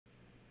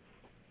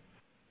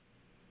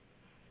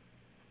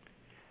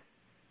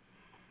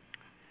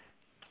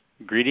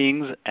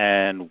Greetings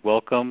and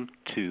welcome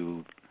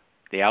to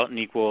the Out and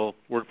Equal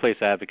Workplace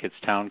Advocates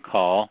Town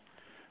Call.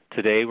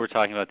 Today we're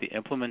talking about the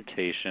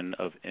implementation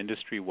of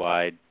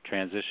industry-wide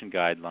transition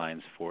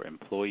guidelines for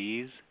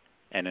employees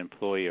and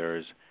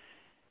employers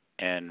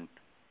and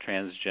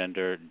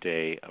Transgender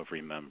Day of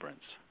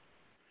Remembrance.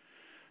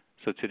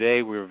 So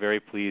today we're very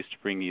pleased to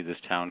bring you this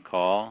town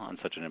call on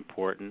such an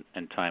important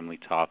and timely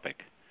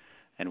topic.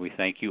 And we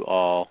thank you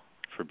all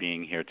for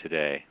being here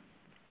today.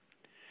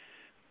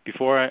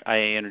 Before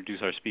I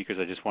introduce our speakers,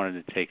 I just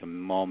wanted to take a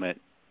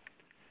moment.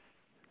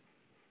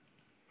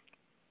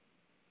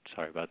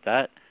 Sorry about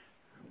that.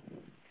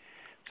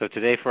 So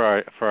today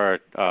for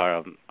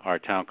our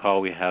town call,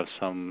 we have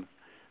some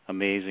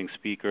amazing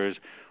speakers.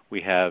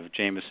 We have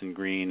Jameson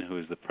Green, who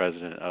is the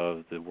president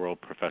of the World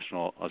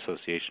Professional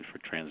Association for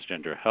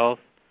Transgender Health,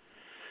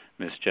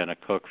 Ms. Jenna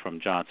Cook from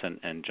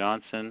Johnson &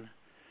 Johnson,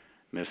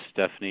 Ms.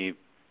 Stephanie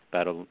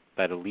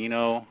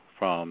Badalino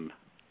from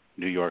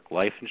New York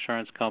Life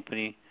Insurance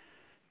Company,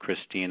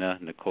 Christina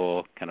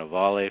Nicole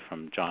Cannavale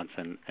from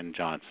Johnson &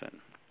 Johnson.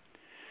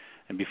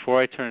 And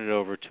before I turn it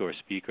over to our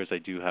speakers, I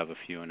do have a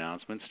few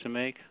announcements to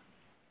make.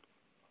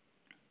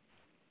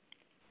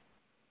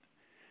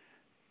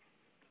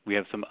 We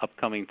have some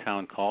upcoming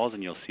town calls,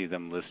 and you'll see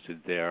them listed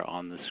there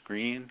on the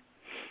screen.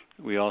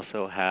 We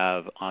also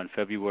have on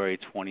February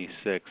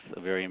 26th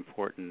a very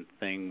important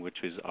thing,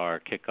 which is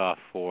our kickoff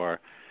for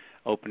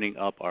opening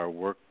up our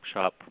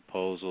workshop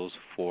proposals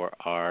for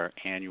our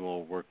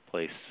annual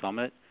Workplace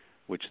Summit,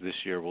 which this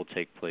year will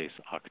take place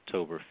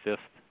October 5th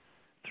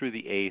through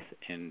the 8th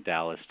in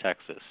Dallas,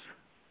 Texas.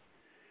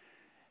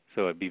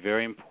 So it'd be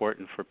very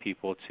important for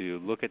people to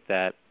look at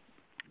that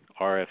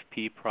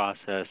RFP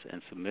process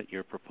and submit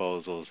your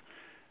proposals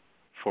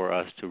for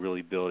us to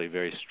really build a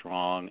very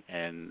strong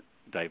and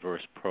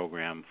diverse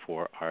program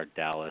for our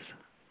Dallas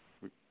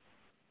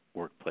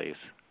Workplace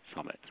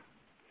Summit.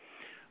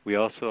 We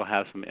also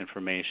have some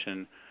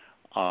information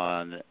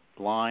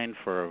online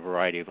for a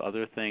variety of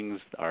other things,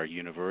 our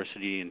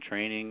university and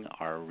training,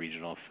 our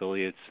regional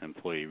affiliates,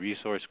 employee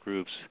resource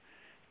groups,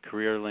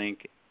 Career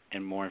Link,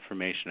 and more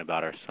information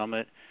about our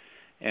summit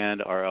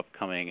and our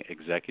upcoming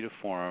executive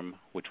forum,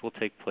 which will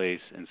take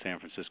place in San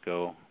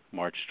Francisco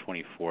March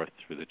 24th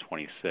through the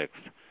 26th.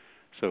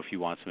 So if you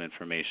want some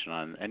information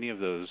on any of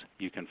those,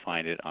 you can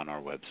find it on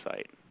our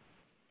website.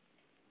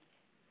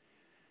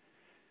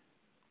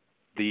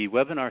 The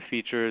webinar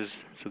features,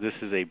 so this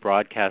is a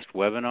broadcast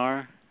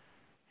webinar.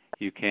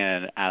 You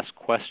can ask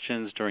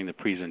questions during the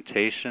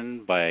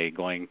presentation by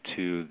going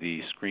to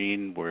the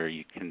screen where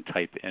you can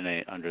type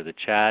in under the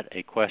chat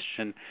a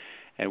question,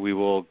 and we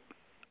will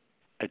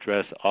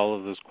address all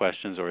of those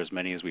questions, or as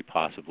many as we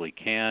possibly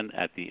can,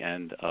 at the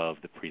end of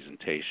the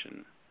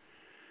presentation.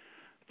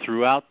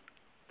 Throughout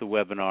the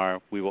webinar,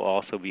 we will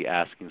also be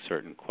asking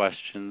certain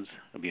questions.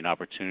 There will be an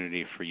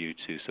opportunity for you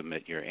to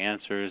submit your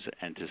answers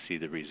and to see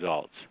the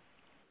results.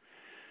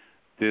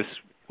 This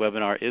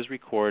webinar is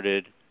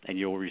recorded, and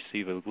you'll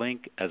receive a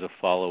link as a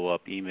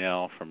follow-up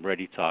email from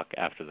ReadyTalk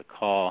after the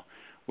call,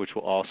 which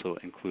will also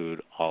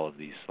include all of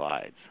these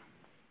slides.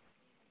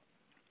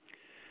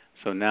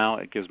 So now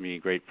it gives me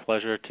great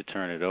pleasure to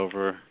turn it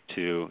over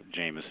to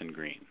Jameson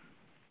Green.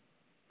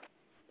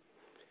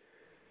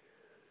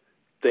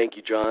 Thank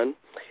you, John.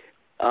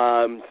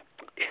 I'm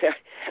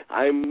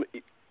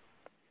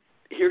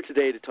here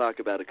today to talk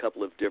about a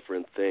couple of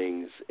different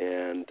things,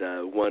 and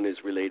one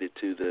is related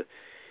to the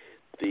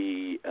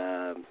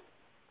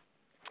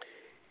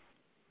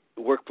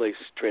workplace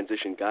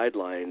transition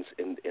guidelines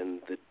and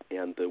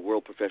the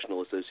World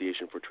Professional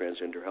Association for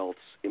Transgender Health's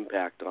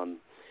impact on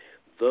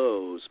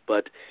those.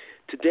 But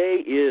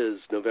today is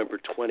November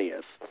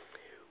 20th,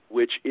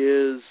 which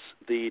is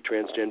the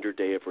Transgender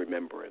Day of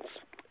Remembrance.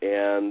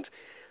 And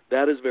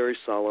that is a very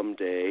solemn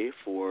day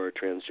for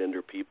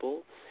transgender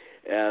people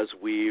as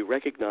we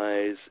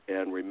recognize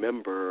and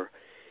remember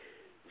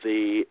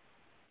the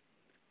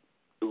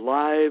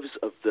lives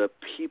of the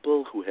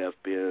people who have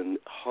been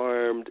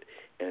harmed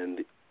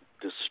and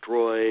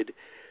destroyed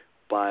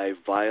by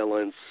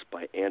violence,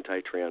 by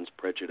anti-trans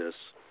prejudice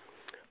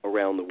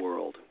around the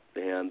world.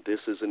 And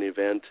this is an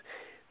event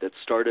that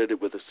started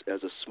with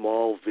as a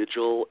small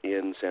vigil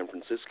in San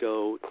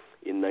Francisco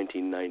in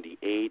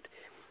 1998,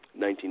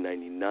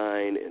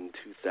 1999, and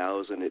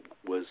 2000. In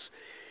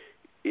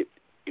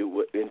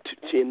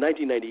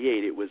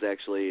 1998, it was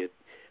actually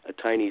a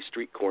tiny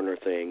street corner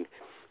thing.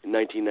 In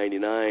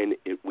 1999,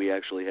 we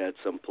actually had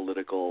some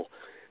political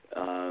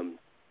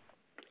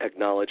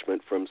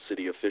acknowledgement from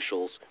city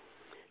officials,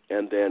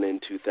 and then in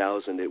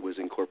 2000 it was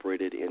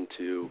incorporated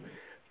into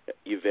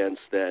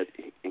events that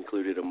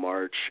included a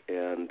march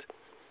and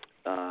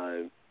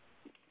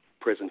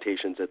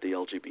presentations at the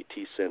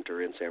LGBT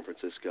Center in San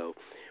Francisco.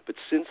 But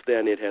since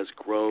then it has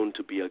grown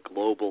to be a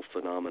global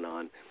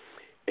phenomenon,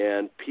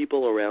 and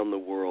people around the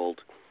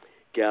world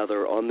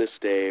gather on this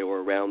day or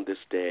around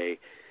this day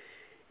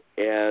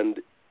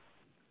and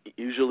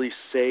usually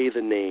say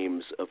the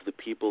names of the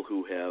people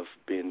who have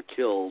been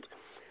killed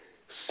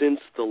since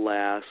the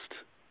last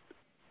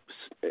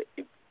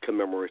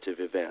commemorative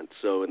event.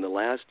 So in the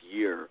last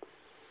year,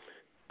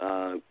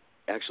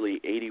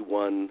 actually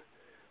 81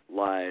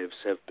 lives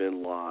have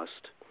been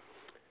lost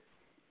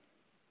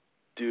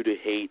due to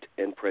hate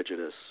and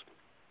prejudice.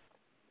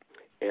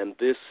 And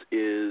this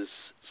is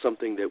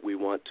something that we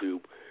want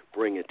to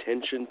bring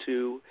attention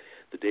to.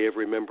 The Day of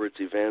Remembrance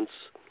events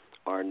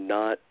are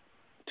not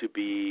to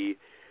be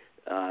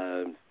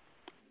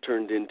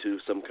turned into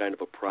some kind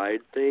of a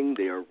pride thing.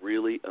 They are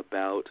really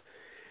about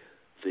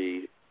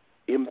the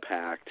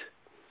impact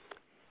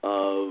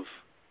of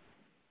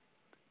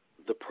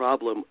the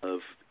problem of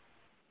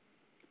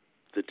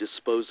the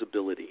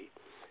disposability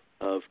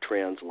of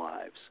trans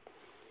lives.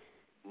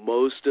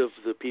 Most of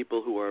the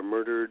people who are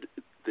murdered,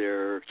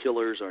 their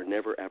killers are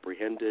never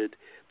apprehended,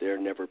 they're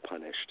never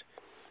punished.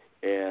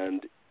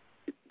 And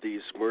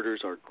these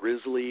murders are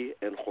grisly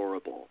and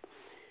horrible.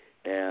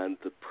 And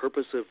the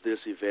purpose of this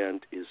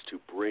event is to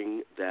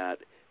bring that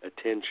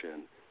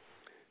attention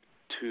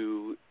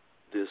to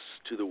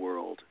the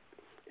world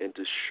and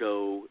to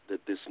show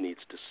that this needs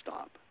to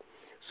stop.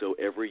 So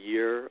every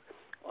year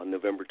on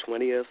November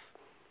 20th,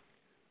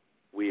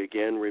 we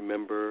again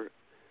remember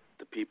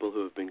the people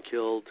who have been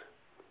killed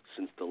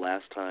since the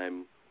last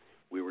time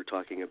we were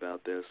talking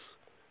about this.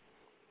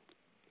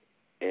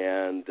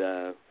 And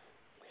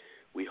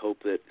we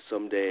hope that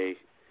someday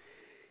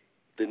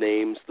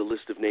the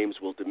list of names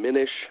will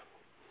diminish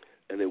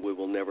and that we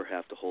will never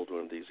have to hold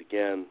one of these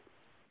again.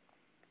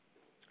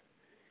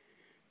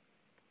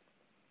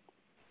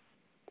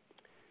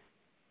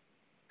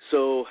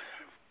 So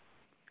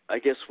I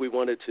guess we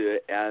wanted to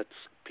ask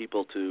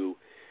people to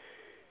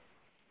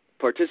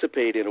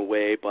participate in a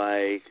way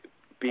by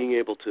being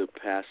able to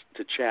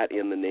chat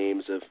in the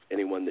names of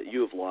anyone that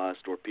you have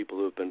lost or people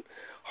who have been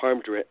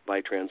harmed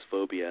by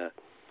transphobia.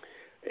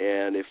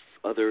 And if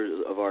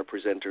other of our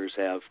presenters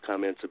have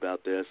comments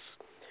about this,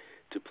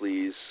 to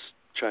please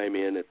chime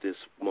in at this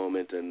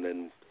moment, and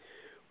then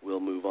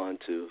we'll move on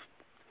to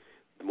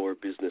more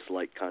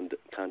business-like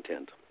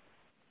content.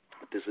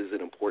 This is an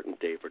important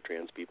day for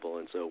trans people,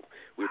 and so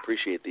we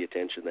appreciate the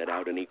attention that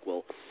Out and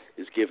Equal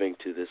is giving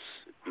to this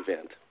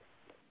event.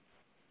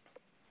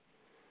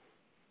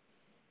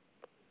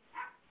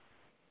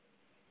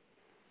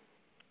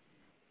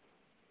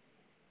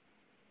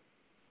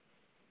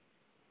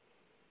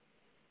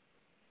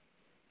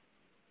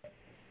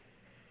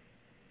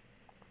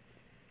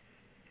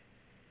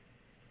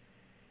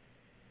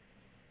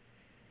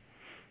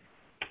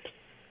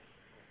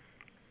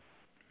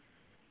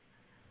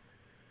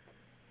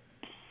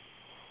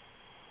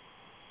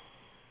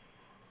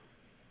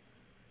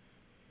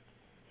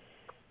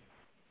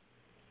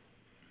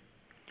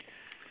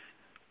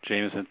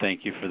 Jameson,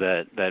 thank you for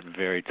that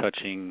very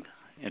touching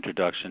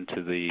introduction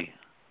to the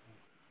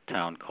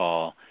town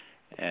call.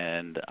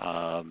 And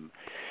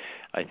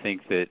I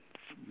think that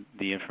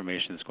the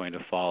information that's going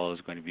to follow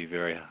is going to be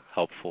very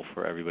helpful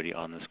for everybody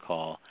on this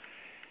call.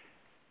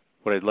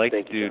 What I'd like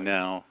to do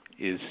now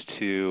is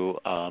to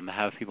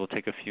have people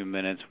take a few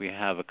minutes. We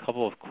have a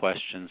couple of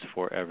questions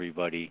for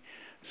everybody.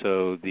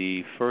 So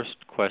the first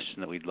question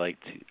that we'd like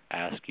to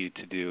ask you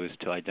to do is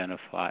to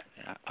identify,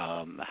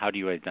 how do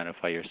you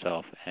identify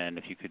yourself? And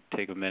if you could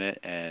take a minute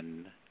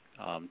and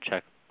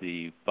check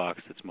the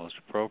box that's most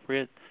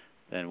appropriate,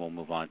 then we'll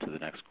move on to the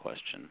next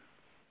question.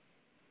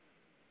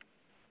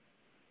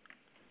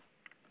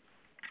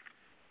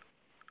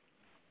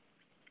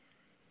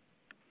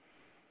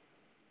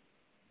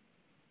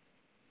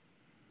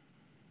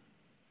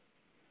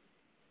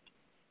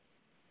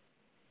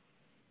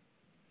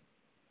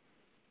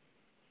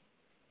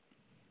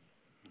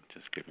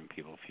 Just giving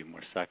people a few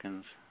more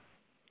seconds.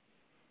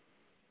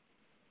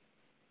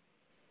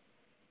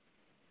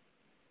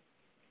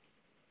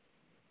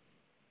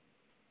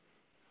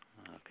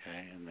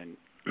 Okay, and then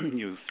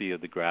you'll see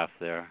the graph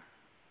there.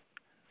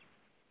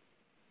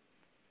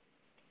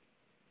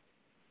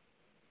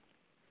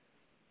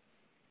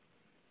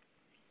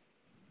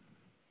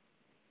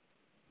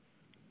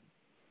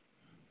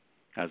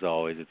 As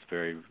always, it's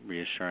very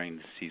reassuring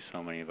to see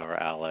so many of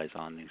our allies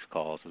on these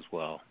calls as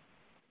well.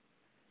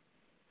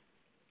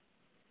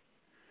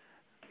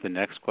 The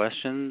next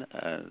question,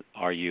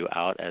 are you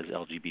out as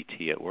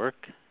LGBT at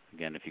work?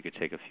 Again, if you could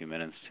take a few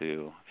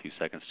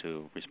seconds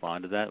to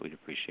respond to that, we'd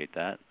appreciate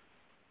that.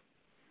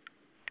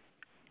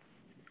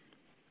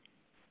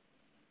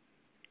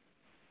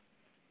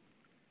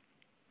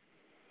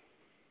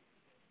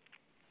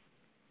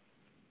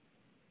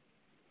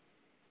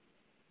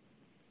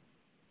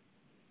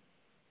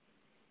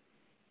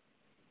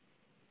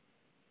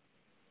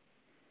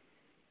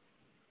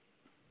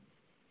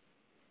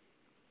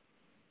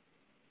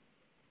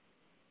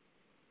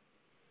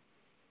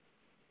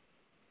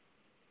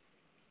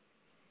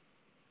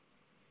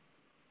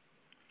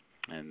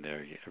 And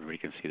there, everybody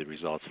can see the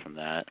results from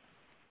that.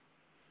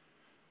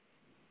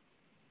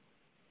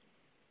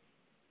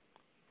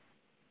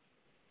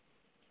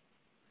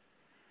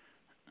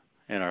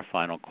 And our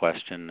final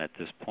question at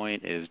this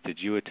point is, did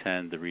you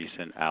attend the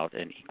recent Out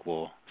and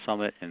Equal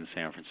Summit in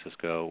San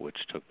Francisco,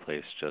 which took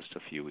place just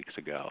a few weeks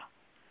ago?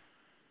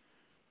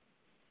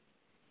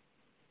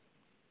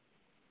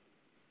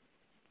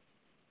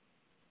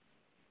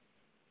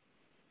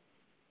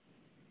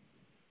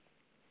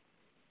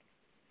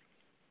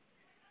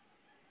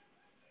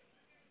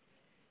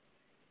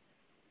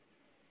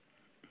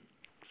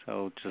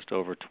 So just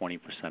over 20%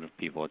 of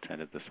people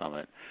attended the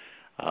summit.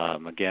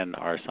 Again,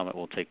 our summit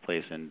will take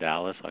place in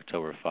Dallas,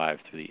 October 5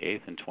 through the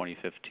 8th in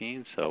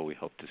 2015, so we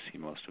hope to see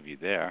most of you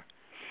there.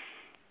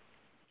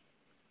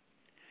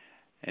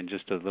 And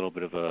just a little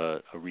bit of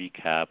a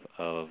recap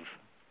of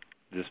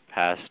this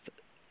past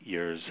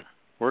year's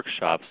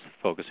workshops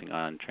focusing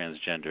on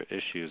transgender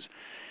issues.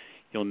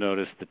 You'll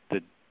notice that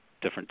the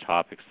different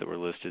topics that were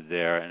listed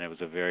there, and it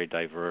was a very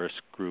diverse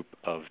group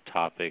of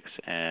topics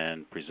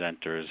and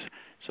presenters,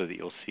 so that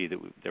you'll see that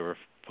they were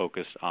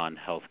focused on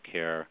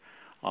healthcare,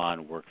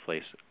 on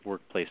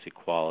workplace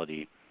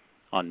equality,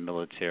 on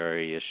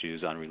military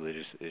issues, on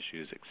religious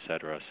issues,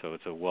 etc. So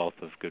it's a wealth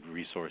of good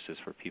resources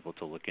for people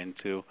to look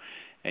into,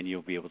 and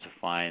you'll be able to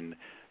find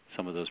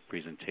some of those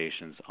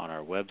presentations on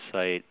our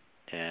website,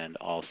 and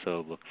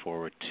also look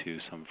forward to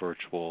some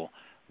virtual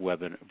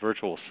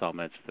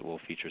summits that will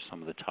feature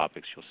some of the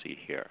topics you'll see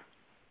here.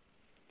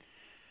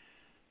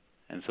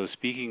 And so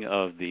speaking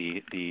of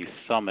the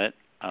summit,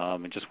 I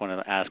just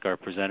want to ask our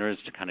presenters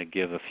to kind of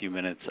give a few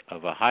minutes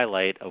of a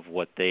highlight of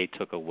what they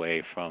took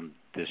away from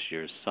this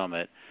year's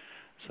summit.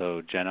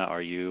 So Jenna,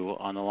 are you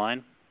on the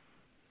line?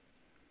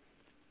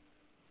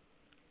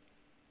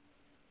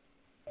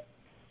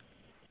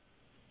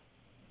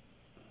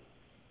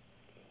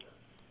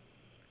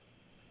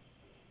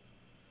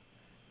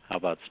 How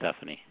about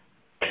Stephanie?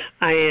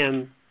 I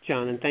am,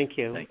 John, and thank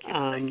you. Thank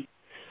you.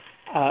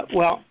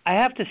 Well, I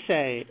have to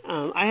say,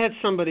 I had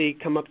somebody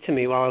come up to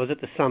me while I was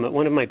at the summit,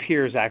 one of my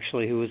peers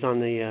actually, who was on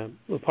the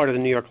part of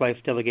the New York Life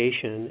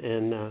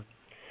delegation,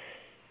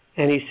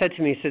 and he said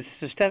to me, he said,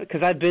 so Steph,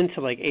 because I've been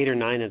to like 8 or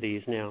 9 of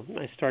these now.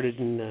 I started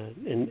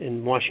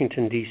in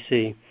Washington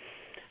D.C.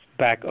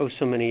 back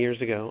so many years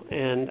ago,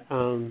 and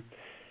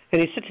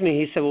he said to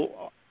me, he said,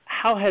 well,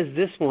 how does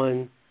this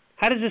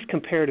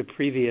compare to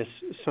previous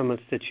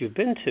summits that you've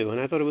been to? And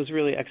I thought it was a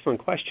really excellent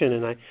question,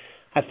 and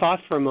I thought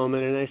for a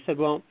moment, and I said,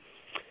 well,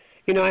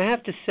 you know, I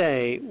have to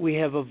say we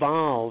have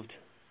evolved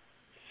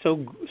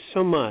so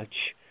much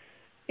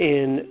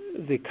in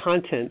the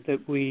content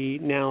that we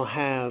now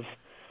have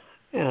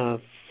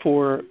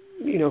for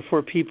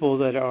people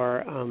that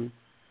are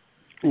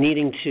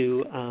needing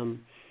to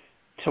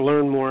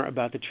learn more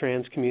about the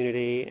trans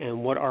community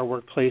and what our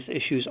workplace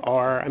issues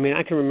are. I mean,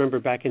 I can remember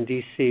back in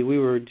D.C. we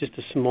were just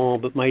a small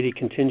but mighty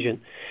contingent,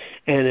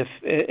 and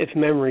if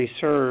memory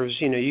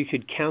serves, you know, you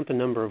could count the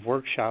number of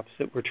workshops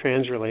that were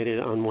trans related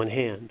on one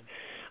hand.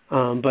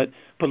 But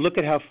look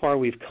at how far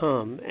we've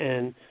come,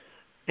 and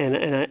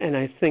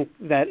I think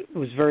that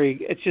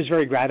it's just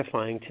very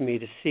gratifying to me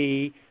to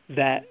see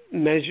that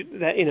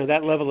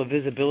that level of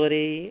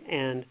visibility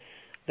and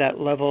that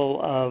level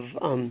of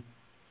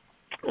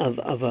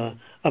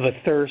a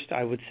thirst,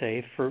 I would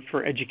say,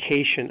 for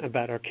education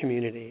about our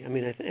community. I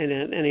mean,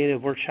 and any of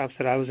the workshops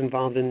that I was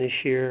involved in this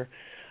year,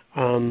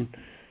 the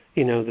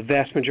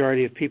vast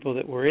majority of people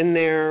that were in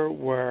there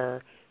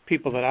were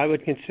people that I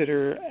would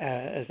consider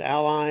as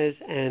allies,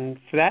 and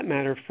for that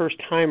matter,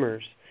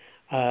 first-timers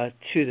to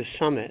the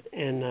summit.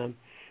 And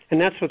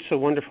that's what's so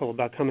wonderful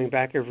about coming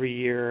back every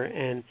year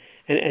and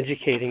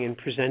educating and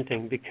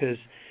presenting, because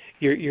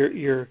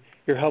you're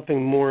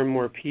helping more and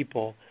more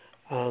people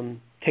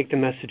take the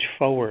message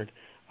forward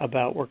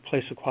about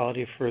workplace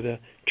equality for the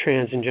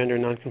trans and gender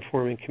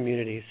nonconforming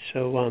communities.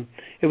 So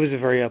it was a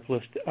very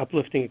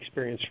uplifting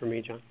experience for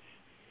me, John.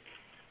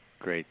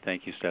 Great.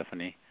 Thank you,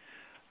 Stephanie.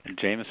 And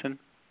Jameson?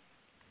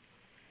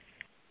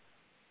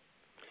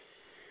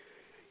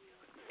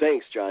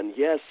 Thanks, John.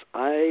 Yes,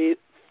 I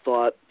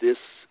thought this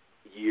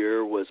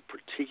year was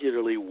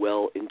particularly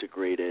well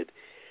integrated.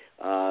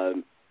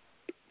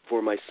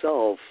 For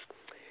myself,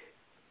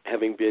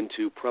 having been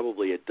to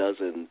probably a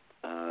dozen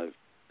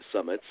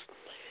summits,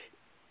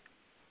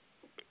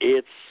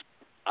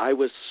 I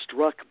was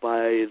struck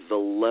by the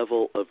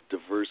level of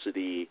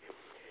diversity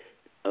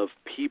of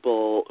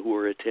people who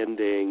were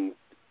attending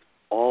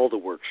all the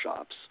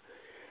workshops.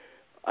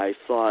 I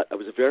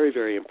was very,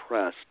 very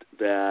impressed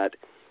that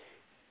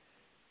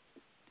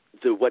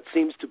what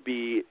seems to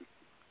be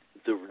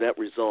the net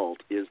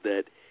result is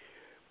that,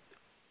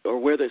 or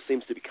where this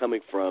seems to be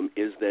coming from,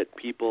 is that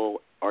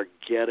people are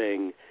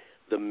getting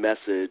the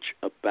message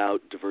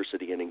about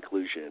diversity and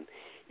inclusion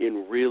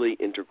in really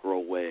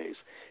integral ways.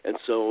 And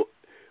so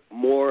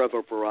more of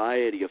a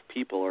variety of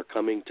people are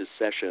coming to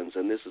sessions,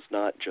 and this is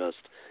not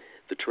just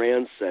the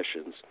trans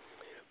sessions,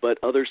 but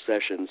other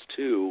sessions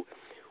too,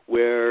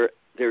 where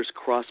there's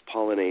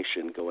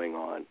cross-pollination going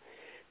on.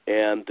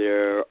 And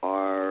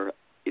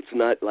it's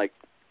not like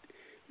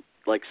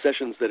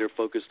sessions that are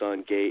focused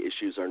on gay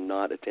issues are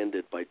not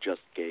attended by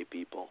just gay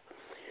people.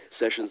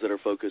 Sessions that are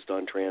focused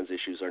on trans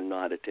issues are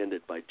not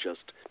attended by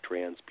just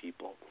trans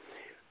people.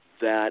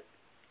 That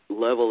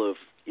level of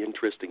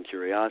interest and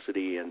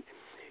curiosity and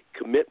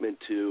commitment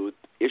to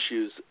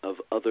issues of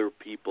other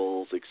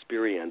people's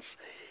experience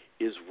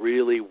is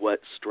really what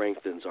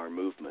strengthens our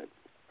movement.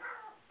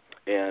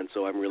 And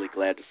so I'm really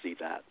glad to see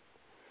that.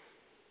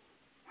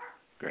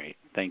 Great.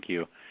 Thank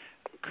you.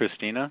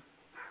 Christina?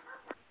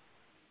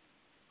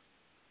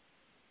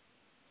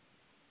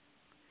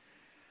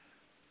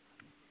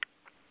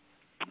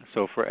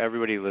 So for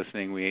everybody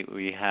listening,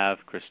 we have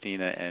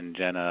Christina and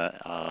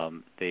Jenna.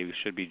 They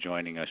should be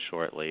joining us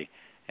shortly,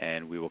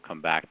 and we will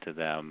come back to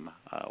them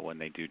when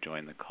they do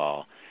join the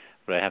call.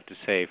 But I have to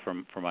say,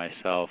 for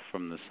myself,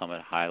 from the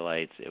summit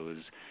highlights,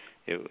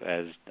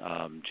 as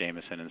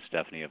Jameson and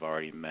Stephanie have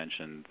already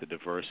mentioned, the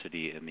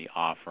diversity in the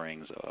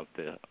offerings of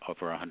the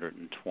over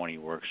 120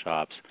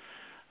 workshops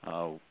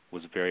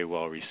was very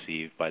well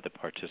received by the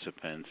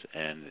participants,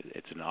 and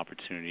it's an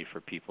opportunity for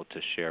people to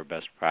share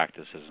best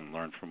practices and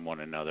learn from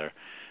one another.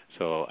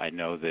 So I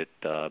know that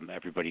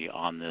everybody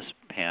on this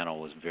panel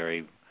was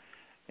very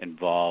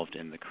involved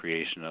in the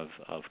creation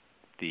of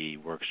the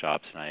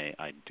workshops, and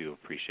I do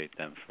appreciate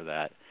them for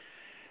that.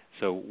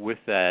 So with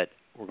that,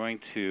 we're going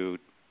to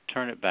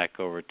turn it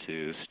back over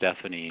to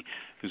Stephanie,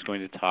 who's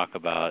going to talk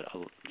about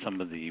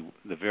some of the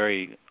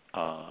very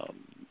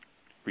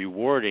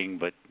rewarding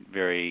but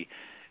very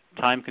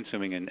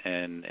time-consuming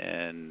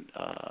and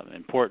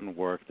important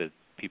work that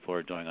people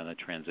are doing on the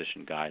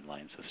transition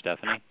guidelines. So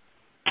Stephanie?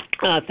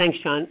 Thanks,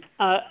 John.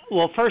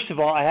 Well, first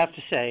of all, I have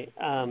to say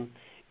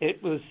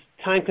it was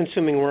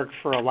time-consuming work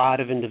for a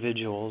lot of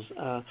individuals.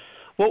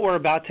 What we're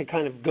about to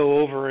kind of go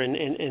over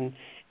in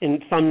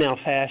thumbnail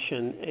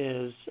fashion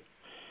is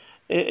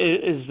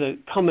the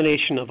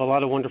culmination of a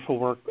lot of wonderful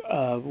work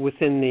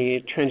within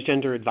the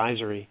Transgender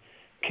Advisory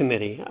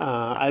Committee.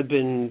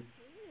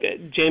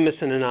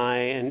 Jameson,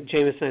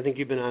 I think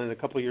you've been on it a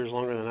couple of years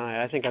longer than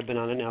I. I think I've been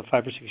on it now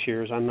 5 or 6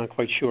 years. I'm not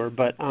quite sure,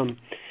 but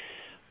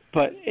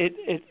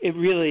it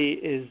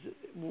really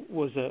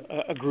was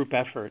a group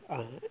effort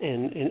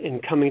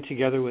in coming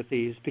together with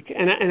these,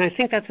 and I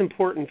think that's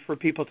important for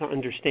people to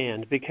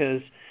understand,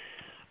 because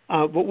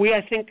what we,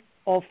 I think,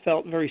 all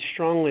felt very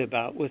strongly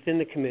about within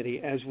the committee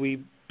as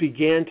we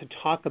began to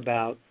talk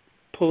about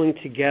pulling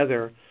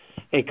together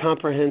a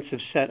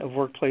comprehensive set of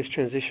workplace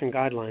transition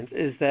guidelines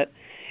is that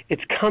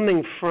it's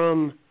coming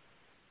from,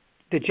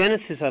 the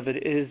genesis of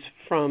it is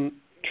from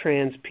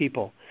trans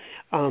people.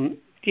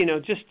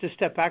 Just to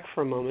step back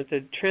for a moment,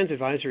 the Trans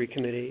Advisory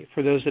Committee,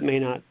 for those that may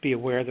not be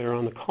aware that are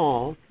on the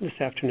call this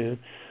afternoon,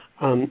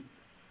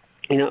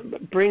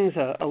 brings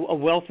a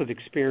wealth of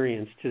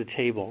experience to the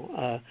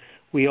table.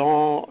 We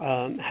all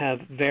have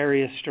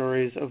various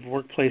stories of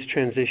workplace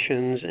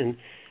transitions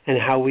and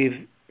how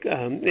we've,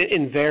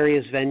 in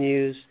various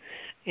venues,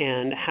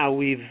 and how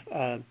we've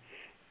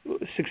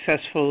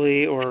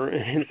successfully, or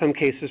in some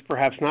cases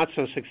perhaps not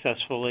so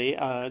successfully,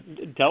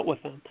 dealt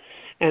with them.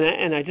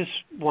 And I just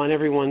want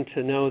everyone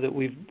to know that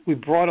we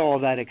brought all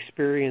of that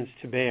experience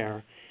to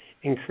bear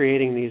in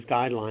creating these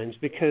guidelines,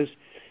 because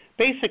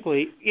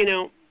basically,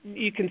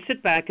 you can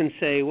sit back and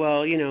say,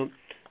 well,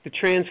 the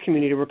trans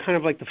community, we're kind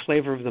of like the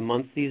flavor of the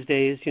month these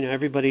days.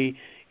 Everybody,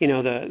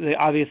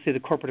 obviously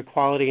the Corporate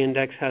Equality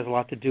Index has a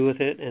lot to do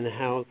with it, and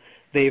how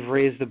they've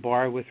raised the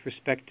bar with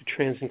respect to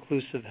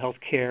trans-inclusive health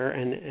care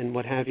and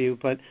what have you.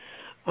 But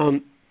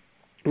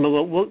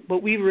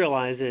what we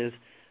realize is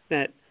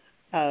that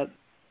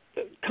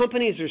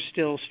companies are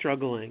still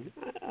struggling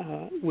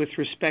with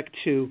respect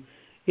to,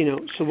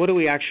 so what do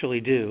we actually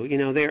do?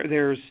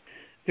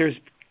 There's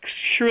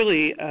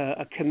surely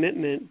a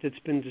commitment that's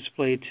been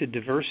displayed to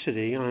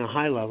diversity on a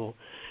high level,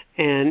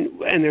 and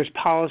there's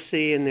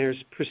policy and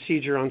there's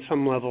procedure on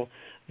some level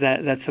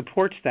that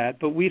supports that.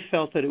 But we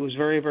felt that it was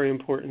very, very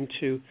important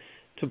to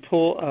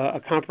pull a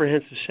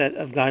comprehensive set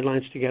of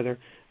guidelines together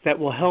that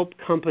will help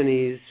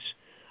companies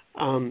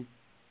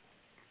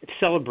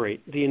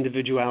celebrate the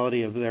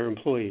individuality of their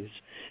employees,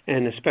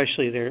 and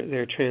especially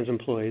their trans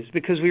employees,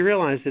 because we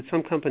realize that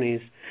some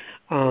companies,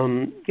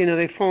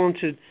 they fall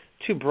into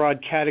two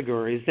broad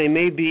categories. They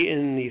may be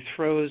in the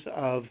throes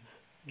of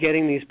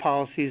getting these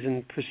policies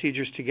and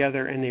procedures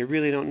together, and they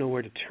really don't know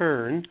where to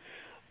turn,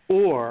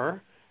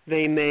 or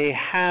they may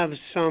have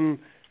some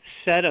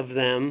set of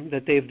them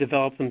that they've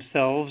developed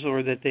themselves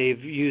or that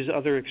they've used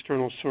other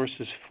external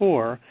sources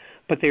for,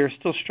 but they are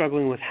still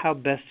struggling with how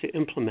best to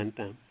implement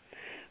them.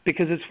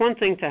 Because it's one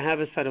thing to have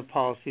a set of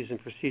policies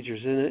and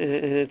procedures,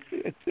 and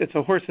it's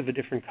a horse of a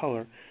different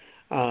color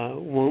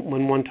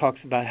when one talks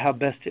about how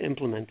best to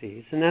implement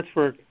these. And that's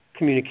where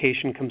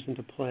communication comes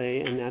into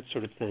play and that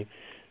sort of thing.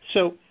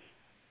 So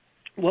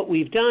what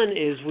we've done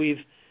is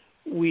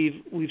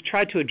we've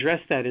tried to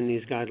address that in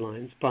these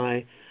guidelines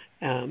by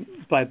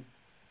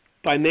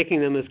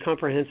making them as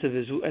comprehensive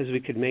as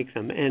we could make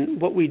them. And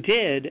what we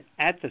did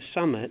at the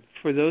summit,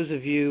 for those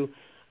of you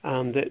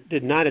that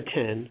did not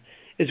attend,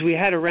 is we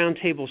had a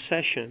roundtable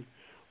session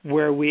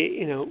where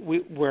we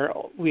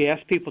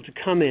asked people to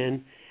come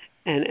in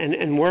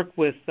and work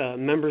with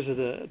members of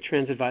the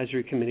Trans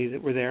Advisory Committee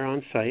that were there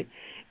on site.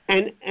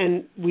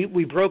 And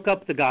we broke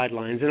up the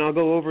guidelines, and I'll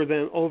go over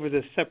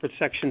the separate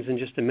sections in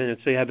just a minute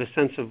so you have a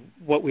sense of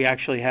what we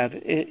actually have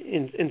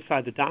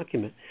inside the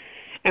document.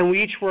 And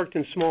we each worked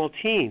in small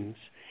teams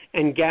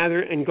and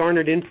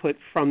garnered input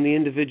from the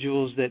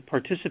individuals that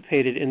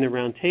participated in the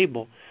round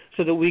table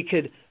so that we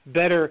could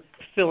better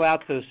fill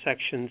out those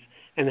sections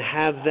and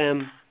have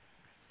them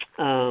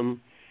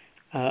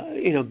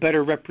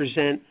better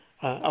represent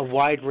a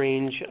wide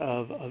range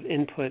of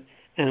input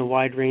and a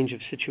wide range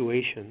of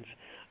situations.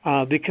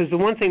 Because the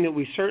one thing that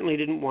we certainly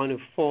didn't want to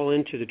fall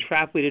into, the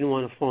trap we didn't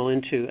want to fall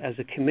into as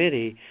a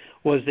committee,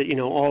 was that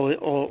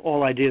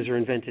all ideas are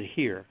invented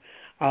here.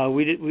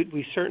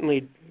 We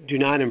certainly do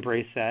not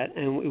embrace that,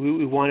 and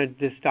we wanted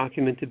this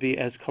document to be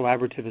as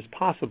collaborative as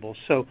possible.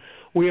 So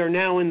we are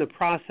now in the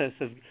process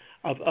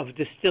of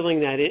distilling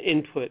that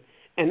input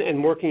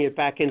and working it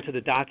back into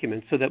the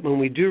document, so that when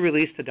we do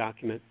release the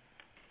document,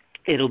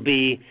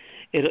 we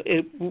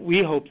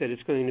hope that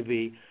it's going to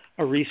be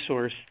a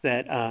resource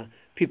that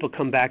people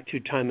come back to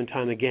time and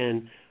time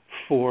again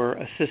for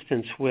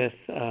assistance with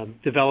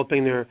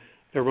developing their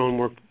own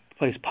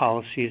workplace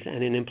policies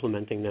and in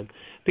implementing them.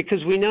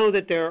 Because we know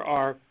that there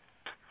are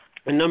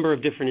a number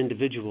of different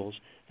individuals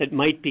that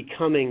might be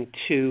coming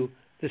to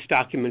this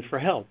document for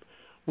help.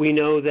 We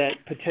know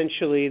that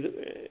potentially,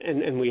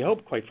 and we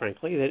hope, quite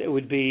frankly, that it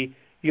would be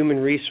human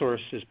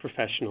resources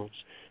professionals,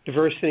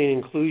 diversity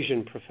and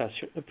inclusion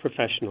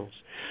professionals,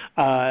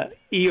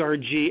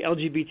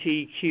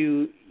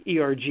 LGBTQ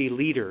ERG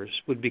leaders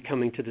would be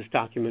coming to this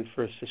document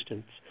for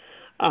assistance,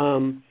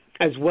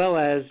 as well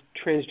as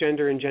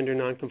transgender and gender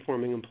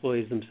nonconforming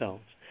employees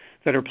themselves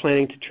that are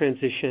planning to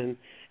transition,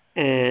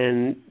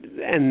 and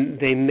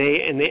they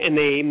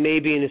may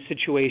be in a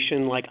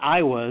situation like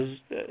I was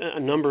a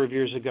number of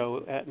years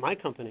ago at my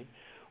company,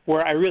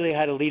 where I really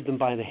had to lead them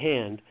by the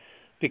hand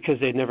because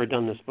they'd never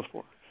done this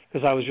before,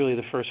 because I was really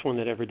the first one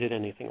that ever did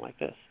anything like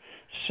this.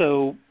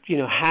 So,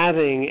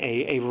 having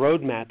a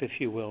roadmap, if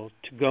you will,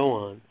 to go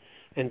on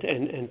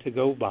and to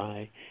go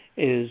by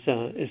is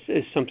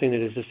something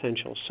that is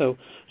essential.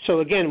 So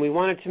again, we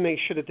wanted to make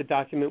sure that the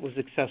document was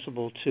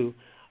accessible to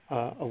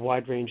a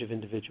wide range of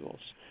individuals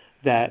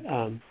that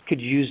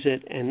could use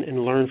it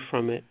and learn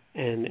from it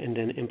and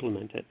then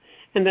implement it.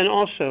 And then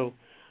also,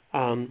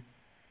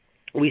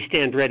 we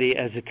stand ready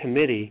as a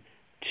committee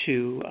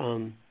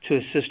to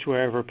assist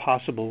wherever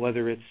possible,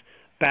 whether it's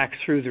back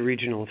through the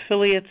regional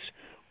affiliates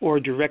or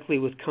directly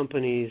with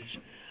companies,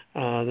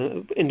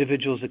 the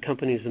individuals at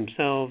companies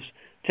themselves,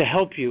 to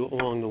help you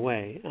along the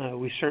way.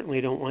 We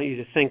certainly don't want you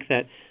to think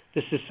that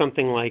this is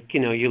something like,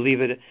 you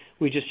leave it,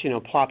 we just,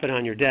 plop it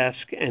on your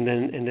desk and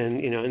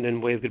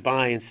then wave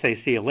goodbye and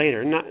say see you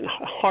later. Not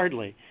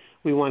hardly.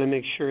 We want to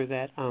make sure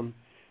that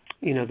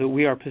that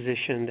we are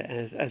positioned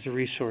as a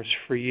resource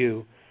for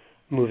you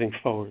moving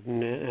forward.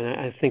 And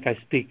I think I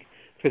speak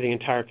for the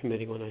entire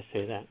committee when I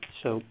say that.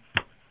 So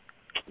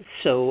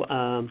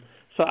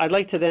I'd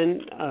like to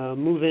then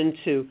move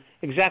into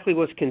exactly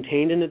what's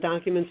contained in the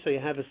document, so you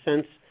have a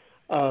sense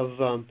of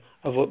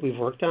what we've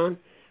worked on.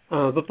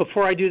 But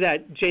before I do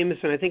that,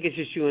 Jameson, I think it's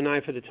just you and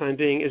I for the time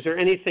being. Is there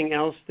anything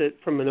else that,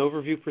 from an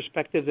overview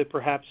perspective, that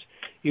perhaps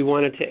you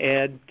wanted to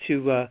add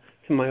to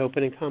my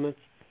opening comments?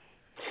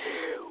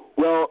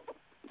 Well,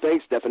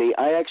 thanks, Stephanie.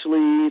 I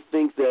actually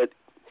think that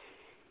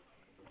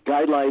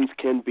guidelines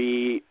can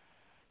be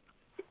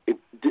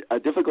a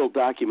difficult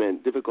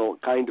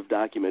kind of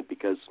document,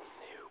 because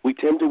we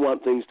tend to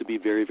want things to be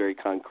very, very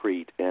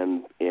concrete,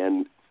 and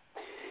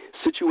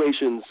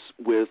situations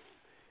with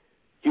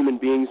human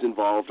beings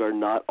involved are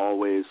not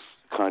always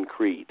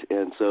concrete.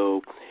 And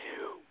so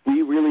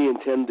we really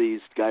intend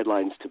these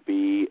guidelines to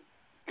be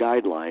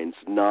guidelines,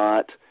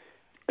 not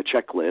a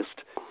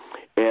checklist.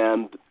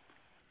 And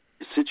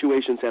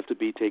situations have to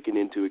be taken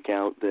into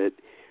account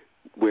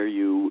where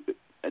you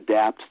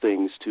adapt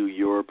things to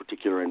your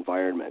particular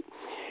environment.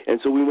 And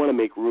so we want to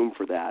make room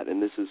for that.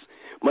 And this is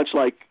much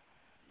like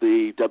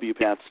the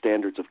WPATH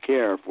standards of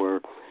care for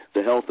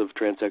the health of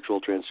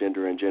transsexual,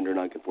 transgender, and gender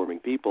nonconforming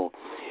people.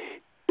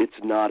 It's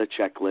not a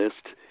checklist.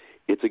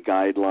 It's a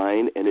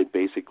guideline, and it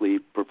basically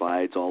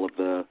provides all of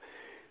the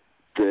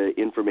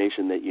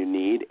information that you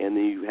need, and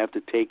then you have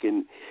to pick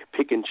and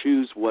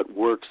choose what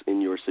works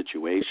in your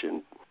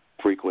situation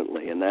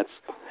frequently. And that's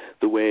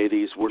the way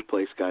these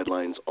workplace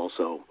guidelines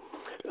also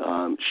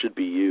should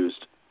be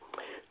used.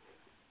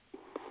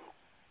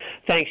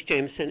 Thanks,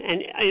 Jameson.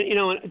 And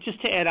just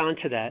to add on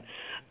to that,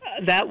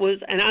 that was,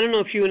 and I don't know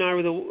if you and I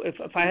were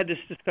if I had this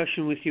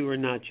discussion with you or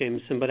not,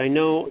 Jameson, but I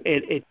know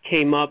it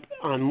came up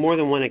on more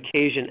than one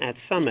occasion at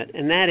Summit,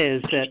 and that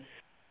is that,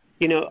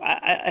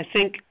 I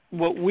think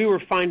what we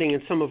were finding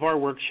in some of our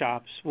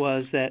workshops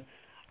was that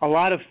a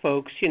lot of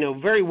folks,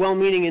 very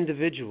well-meaning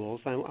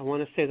individuals, I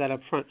want to say that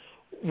up front,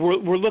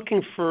 were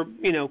looking for,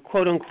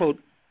 quote unquote,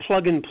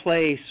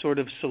 plug-and-play sort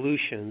of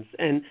solutions,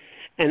 and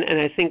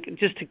I think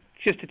just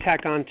to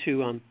tack on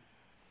to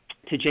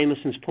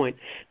Jameson's point,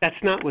 that's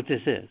not what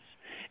this is.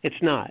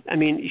 It's not. I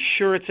mean,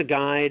 sure, it's a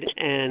guide,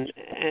 and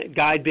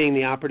guide being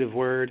the operative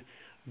word,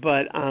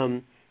 but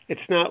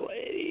it's not.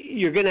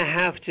 You're going to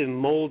have to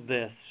mold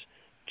this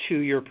to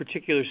your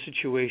particular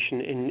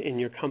situation in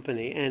your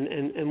company.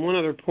 And one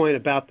other point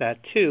about that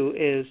too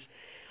is,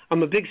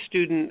 I'm a big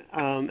student,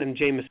 and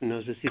Jameson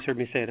knows this, he's heard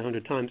me say it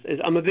 100 times,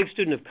 I'm a big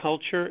student of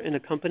culture in a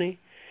company.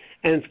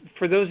 And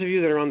for those of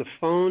you that are on the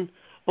phone,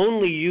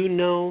 only you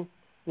know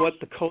what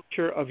the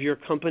culture of your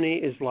company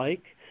is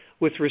like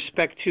with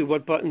respect to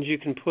what buttons you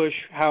can push,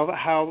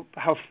 how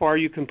far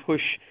you can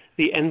push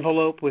the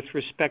envelope with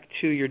respect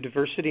to your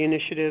diversity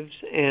initiatives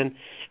and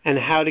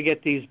how to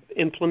get these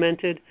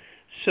implemented.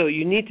 So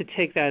you need to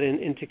take that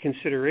into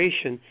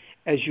consideration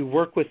as you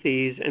work with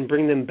these and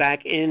bring them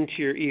back into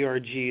your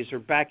ERGs or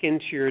back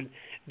into your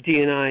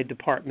D&I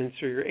departments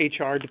or your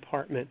HR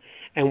department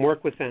and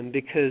work with them,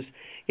 because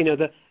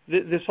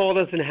this all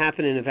doesn't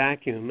happen in a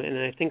vacuum. And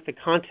I think the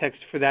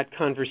context for that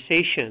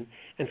conversation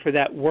and for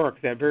that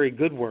work, that very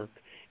good work,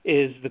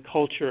 is the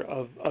culture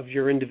of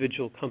your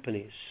individual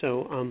companies.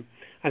 So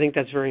I think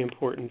that's very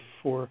important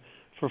for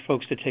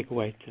folks to take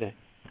away today.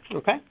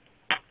 Okay?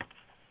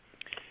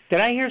 Did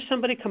I hear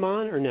somebody come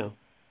on or no?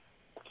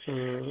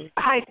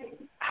 Hi,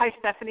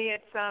 Stephanie.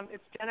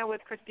 It's Jenna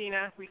with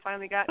Christina. We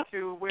finally got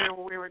to where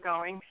we were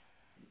going.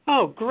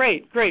 Oh,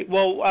 great.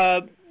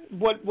 Well,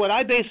 what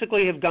I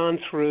basically have gone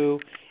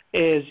through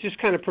is just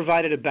kind of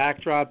provided a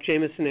backdrop.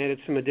 Jameson added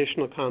some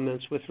additional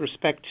comments with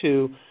respect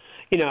to,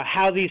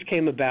 how these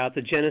came about,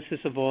 the genesis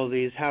of all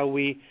these, how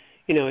we,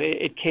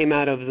 it came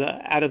out of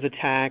the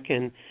TAC,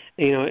 and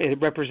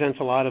it represents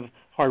a lot of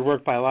hard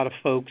work by a lot of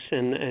folks,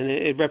 and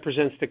it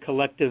represents the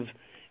collective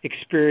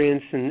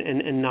experience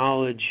and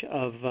knowledge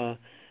of the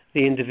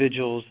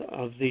individuals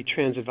of the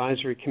Trans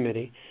Advisory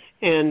Committee.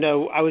 And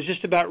I was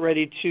just about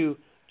ready to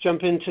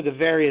jump into the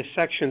various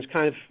sections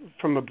kind of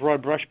from a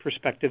broad brush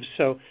perspective,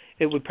 so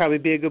it would probably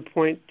be a good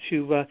point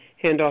to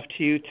hand off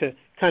to you to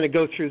kind of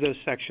go through those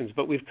sections.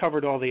 But we've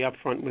covered all the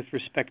upfront with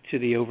respect to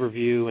the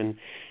overview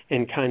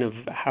and kind of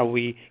how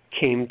we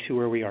came to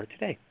where we are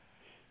today.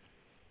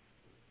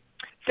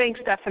 Thanks,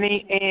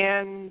 Stephanie.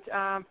 And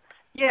I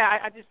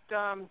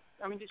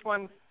just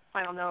one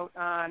final note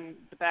on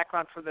the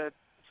background for the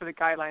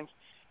guidelines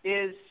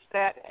is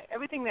that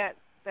everything that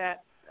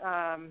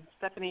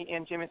Stephanie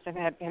and Jameson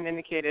had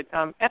indicated,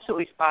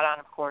 absolutely spot on,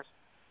 of course.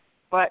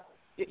 But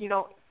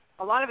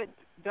a lot of it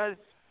does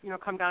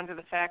come down to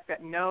the fact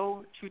that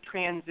no two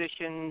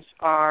transitions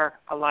are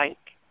alike,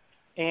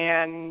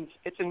 and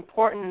it's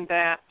important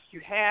that you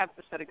have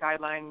a set of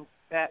guidelines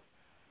that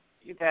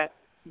you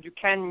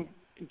can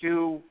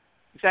do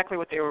exactly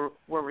what they were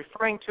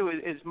referring to,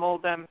 is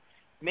mold them,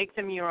 make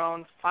them your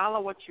own,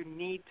 follow what you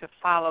need to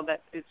follow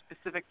that is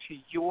specific to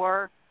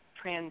your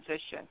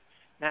transition,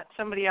 not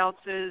somebody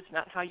else's,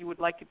 not how you would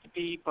like it to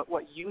be, but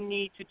what you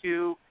need to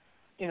do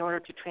in order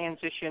to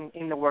transition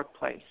in the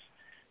workplace.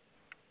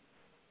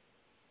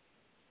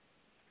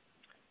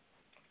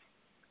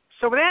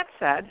 So with that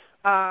said,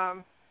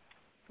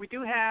 we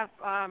do have,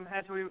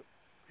 as we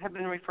have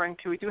been referring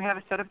to, we do have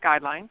a set of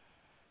guidelines.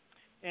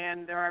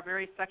 And there are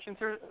various sections.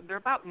 There are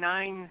about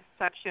 9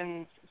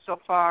 sections so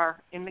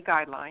far in the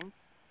guidelines.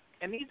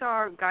 And these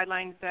are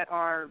guidelines that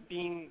are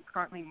being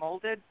currently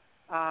molded.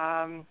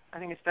 I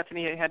think as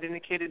Stephanie had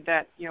indicated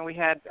that, we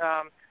had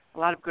a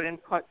lot of good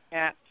input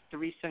at the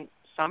recent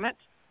summit,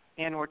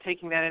 and we're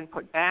taking that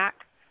input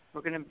back.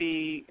 We're going to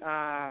be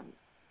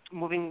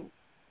moving,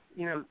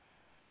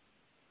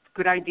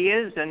 good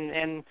ideas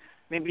and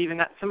maybe even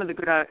not some of the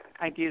good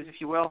ideas,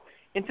 if you will,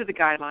 into the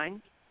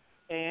guidelines.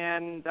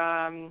 And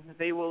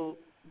they will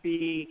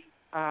be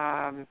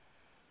further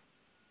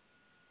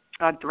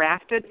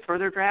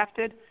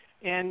drafted,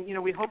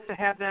 and we hope to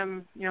have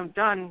them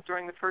done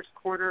during the first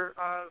quarter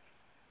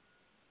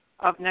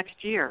of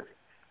next year.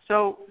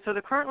 So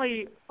they're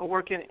currently a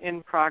work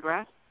in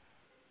progress,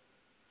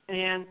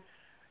 and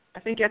I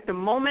think at the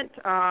moment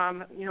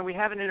we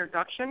have an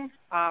introduction.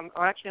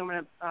 Or actually, I'm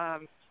going to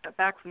step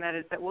back from that.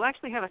 Is that we'll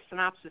actually have a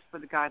synopsis for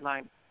the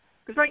guidelines,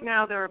 because right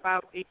now they're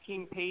about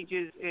 18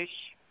 pages-ish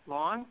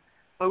long,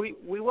 but we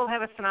will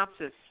have a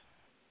synopsis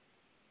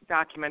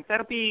document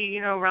that'll be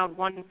around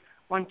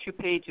 1-2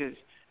 pages.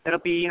 That'll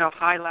be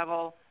high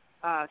level.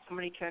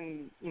 Somebody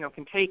can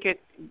take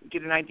it,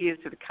 get an idea as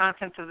to the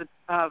contents of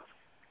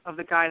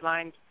the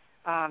guidelines.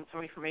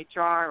 Somebody from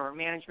HR or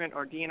management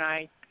or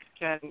D&I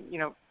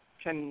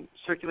can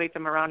circulate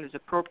them around as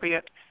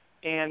appropriate,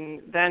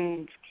 and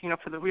then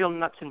for the real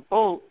nuts and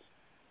bolts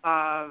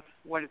of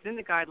what is in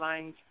the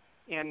guidelines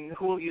and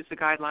who will use the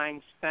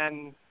guidelines,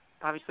 then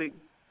obviously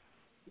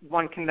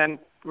one can then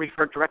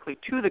refer directly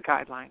to the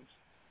guidelines.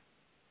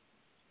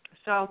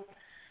 So,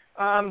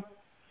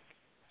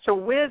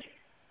 with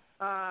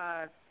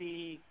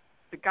the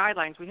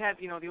guidelines, we have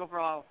the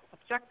overall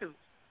objectives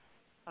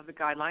of the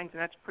guidelines, and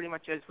that's pretty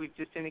much as we've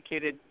just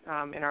indicated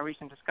in our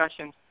recent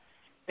discussions.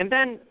 And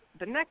then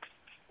the next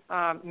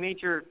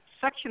major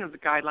section of the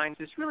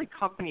guidelines is really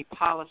company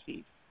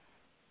policies,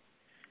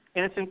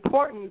 and it's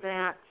important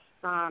that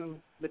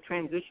the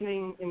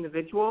transitioning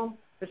individual,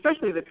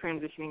 especially the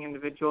transitioning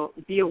individual,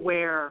 be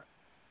aware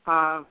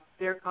of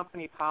their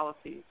company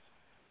policies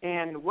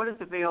and what is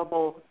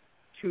available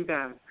to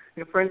them.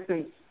 For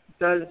instance,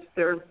 does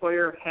their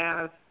employer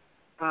have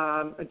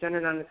a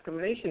gender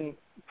non-discrimination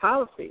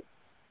policy?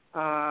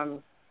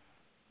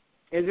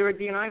 Is there a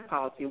D&I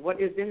policy? What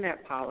is in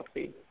that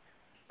policy?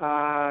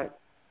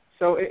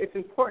 So it's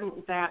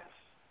important that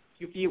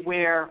you be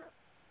aware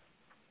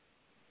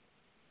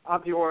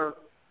of your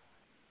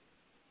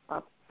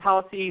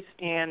policies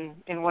and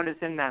what is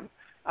in them.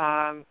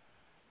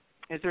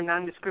 Is there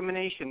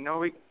non-discrimination?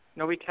 No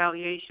no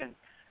retaliation?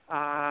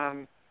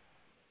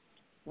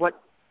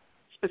 What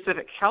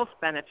specific health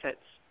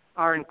benefits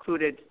are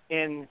included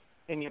in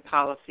your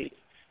policies?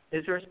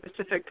 Is there a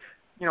specific,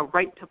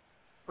 right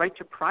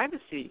to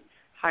privacy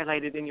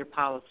highlighted in your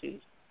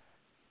policies?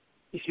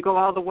 If you go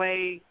all the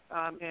way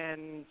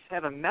and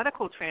have a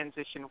medical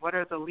transition, what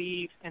are the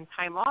leave and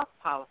time off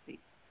policies?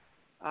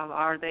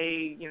 Are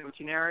they,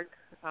 generic,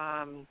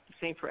 the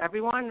same for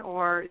everyone,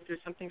 or is there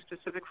something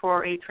specific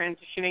for a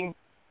transitioning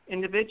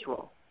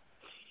individual?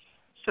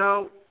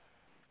 So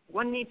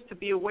one needs to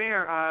be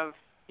aware of,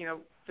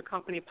 the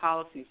company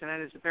policies, and that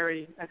is a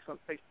very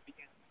excellent place to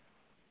begin.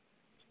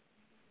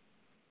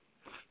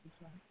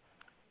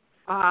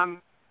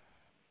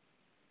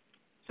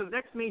 So the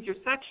next major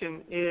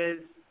section is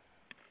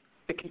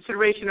the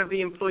consideration of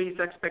the employee's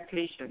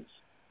expectations.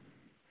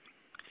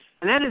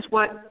 And that is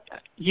what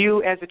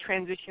you as a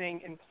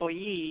transitioning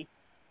employee,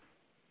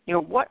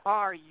 what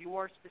are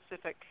your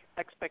specific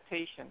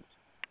expectations?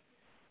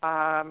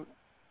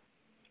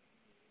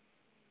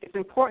 It's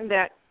important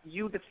that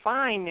you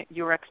define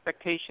your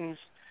expectations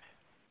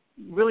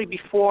really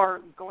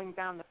before going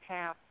down the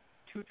path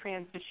to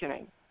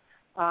transitioning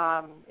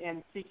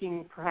and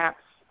seeking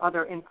perhaps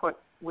other input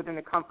within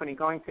the company,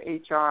 going to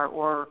HR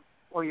or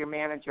your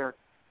manager.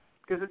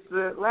 Because it's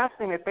the last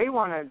thing that they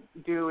want to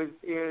do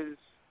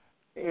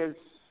is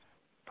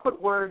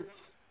put words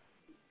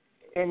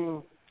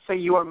in, say,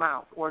 your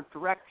mouth or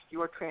direct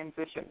your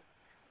transition.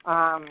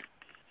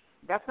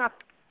 That's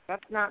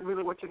not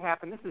really what should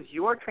happen. This is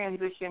your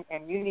transition,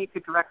 and you need to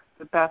direct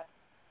the best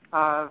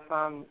of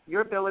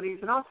your abilities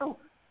and also,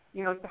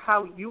 to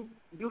how you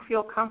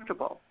feel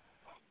comfortable.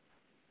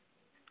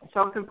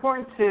 So it's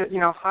important to,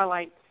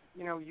 highlight,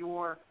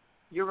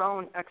 your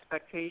own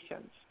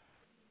expectations.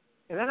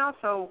 And then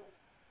also,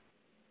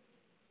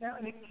 now,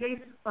 in the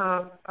case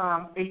of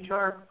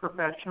HR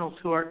professionals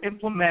who are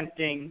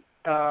implementing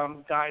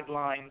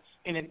guidelines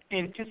in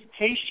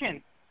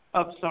anticipation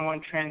of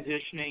someone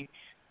transitioning,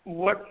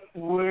 what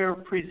we're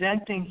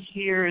presenting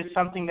here is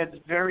something that's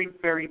very,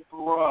 very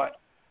broad.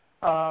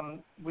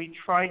 We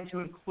try to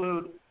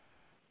include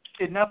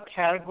enough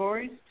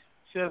categories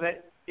so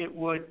that it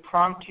would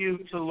prompt you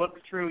to look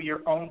through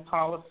your own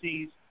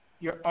policies,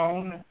 your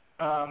own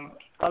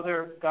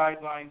other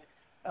guidelines,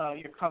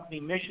 your company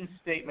mission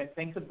statement,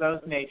 things of those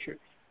nature,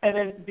 and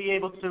then be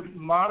able to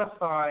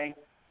modify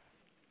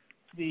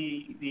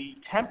the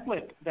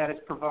template that is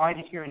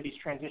provided here in these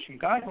transition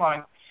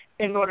guidelines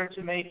in order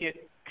to make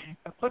it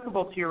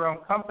applicable to your own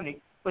company,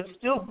 but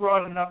still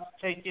broad enough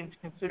to take into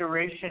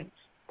consideration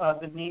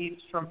the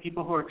needs from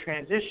people who are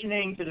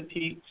transitioning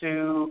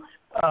to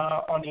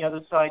on the other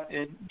side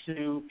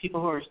to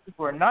people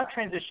who are not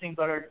transitioning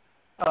but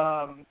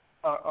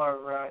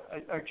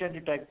are gender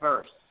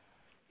diverse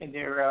in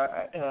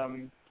their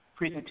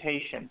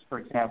presentations, for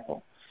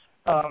example.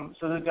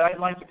 So the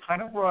guidelines are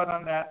kind of broad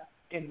on that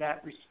in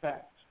that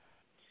respect.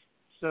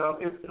 So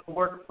it'll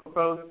work for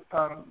both.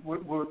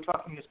 We're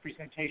talking this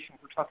presentation.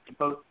 We're talking to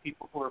both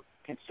people who are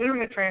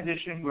considering a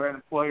transition where an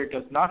employer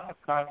does not have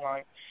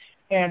guidelines,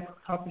 and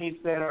companies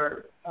that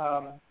are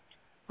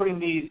putting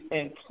these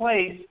in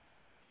place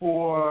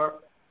for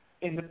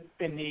in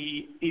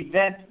the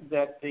event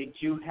that they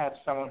do have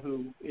someone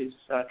who is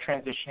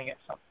transitioning at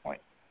some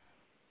point.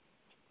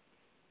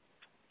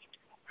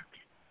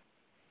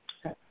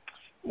 Okay.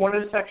 One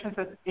of the sections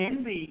that's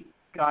in the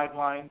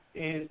guidelines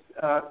is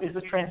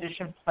the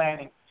transition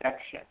planning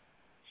section,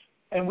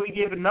 and we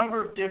give a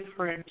number of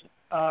different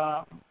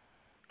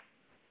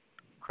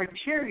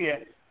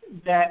criteria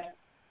that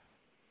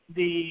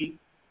the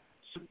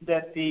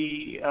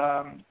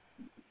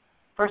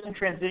person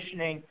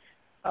transitioning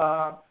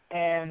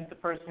and the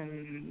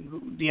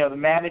person, the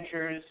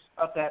managers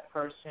of that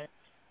person,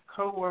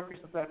 co-workers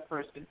of that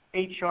person,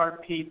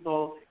 HR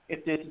people,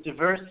 if there's a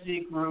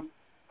diversity group,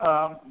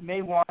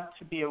 may want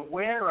to be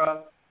aware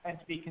of and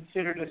to be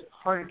considered as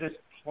part of this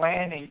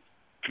planning,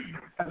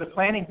 the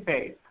planning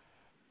phase.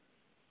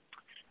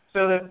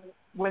 So that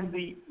when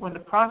the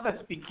process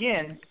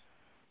begins,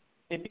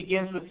 it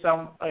begins with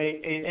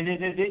an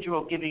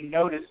individual giving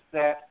notice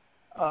that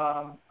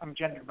I'm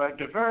gender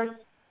diverse,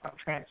 I'm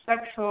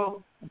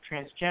transsexual, I'm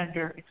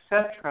transgender,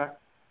 etc.,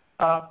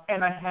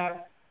 and I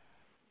have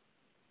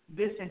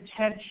this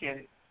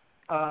intention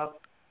of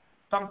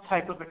some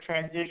type of a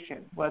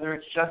transition, whether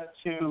it's just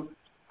to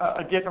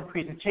a different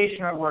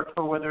presentation at work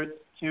or whether it's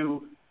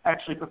to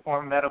actually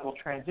perform medical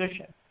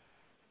transition.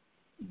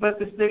 But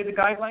the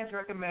guidelines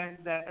recommend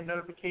that a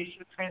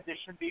notification of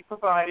transition be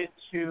provided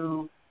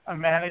to a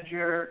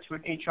manager, to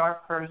an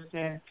HR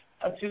person,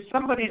 to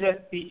somebody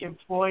that the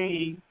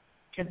employee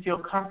can feel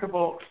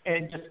comfortable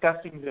in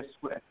discussing this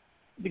with.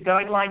 The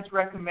guidelines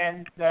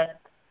recommend that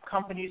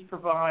companies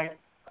provide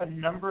a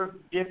number of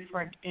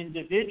different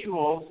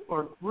individuals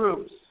or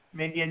groups,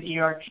 maybe an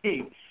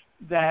ERG,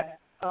 that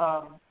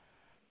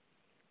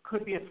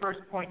could be a first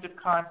point of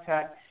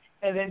contact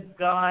and then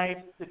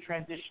guide the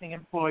transitioning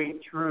employee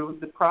through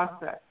the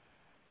process.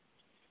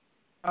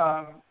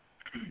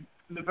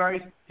 The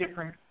various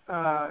different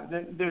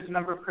there's a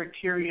number of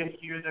criteria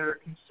here. There are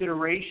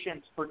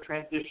considerations for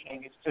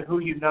transitioning as to who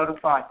you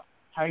notify,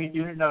 how you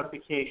do the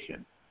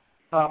notification.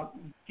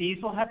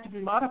 These will have to be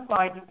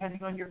modified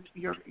depending on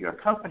your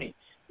company.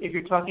 If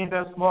you're talking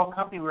about a small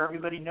company where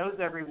everybody knows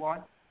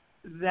everyone,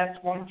 that's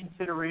one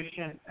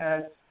consideration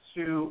as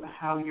to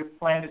how your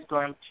plan is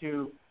going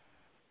to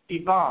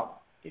evolve.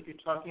 If you're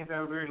talking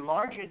about a very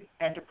large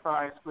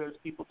enterprise where there's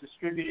people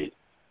distributed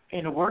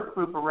in a work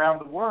group around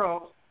the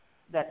world,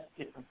 that's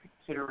a different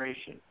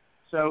consideration.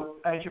 So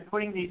as you're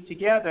putting these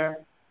together,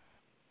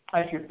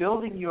 as you're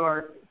building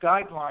your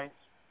guidelines,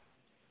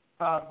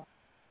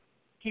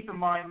 keep in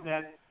mind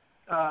that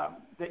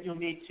that you'll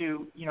need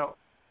to,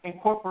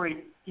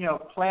 incorporate,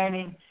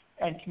 planning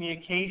and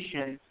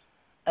communications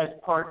as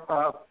part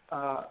of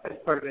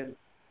the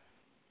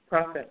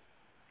process.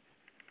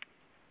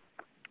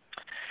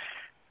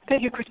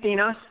 Thank you,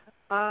 Christina.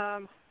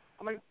 I'm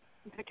going to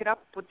pick it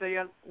up with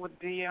a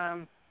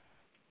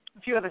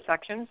few other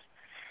sections.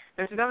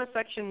 There's another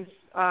section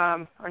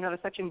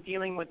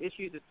dealing with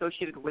issues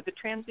associated with the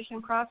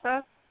transition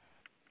process,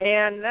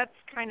 and that's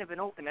kind of an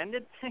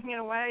open-ended thing in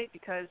a way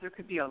because there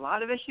could be a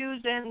lot of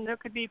issues and there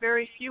could be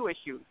very few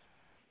issues.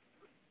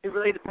 It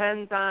really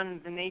depends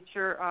on the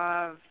nature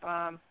of,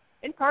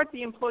 in part,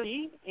 the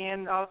employee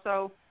and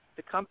also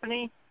the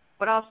company,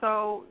 but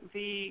also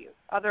the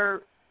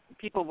other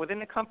people within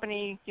the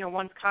company,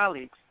 one's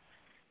colleagues.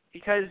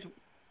 Because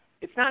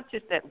it's not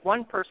just that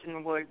one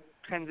person would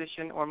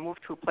transition or move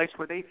to a place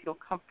where they feel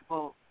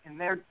comfortable in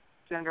their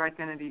gender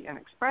identity and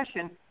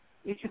expression.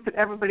 It's just that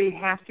everybody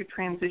has to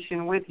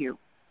transition with you.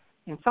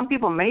 And some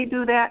people may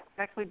do that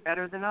actually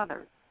better than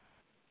others.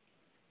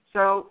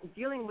 So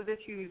dealing with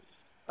issues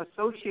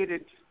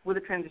associated with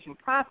the transition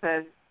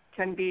process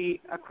can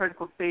be a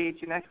critical stage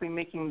in actually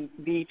making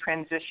the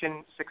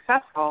transition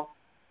successful.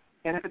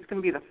 And if it's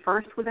going to be the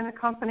first within a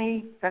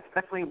company, that's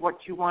definitely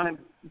what you want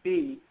to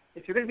be.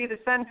 If you're going to be the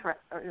center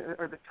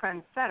or the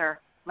trendsetter,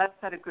 let's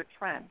set a good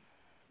trend.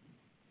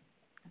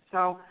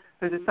 So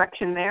there's a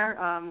section there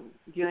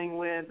dealing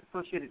with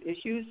associated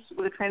issues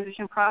with the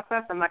transition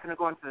process. I'm not going to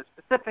go into the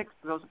specifics.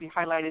 Those will be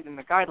highlighted in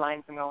the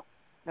guidelines, and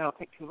that'll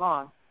take too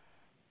long.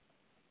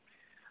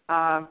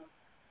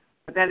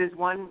 But that is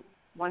one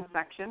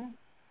section.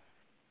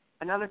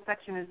 Another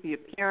section is the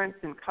appearance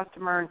and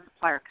customer and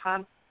supplier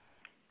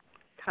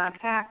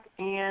contact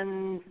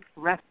and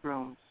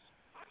restrooms.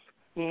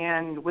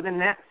 And within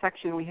that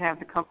section, we have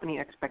the company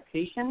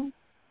expectations.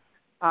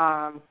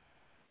 As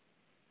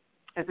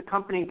a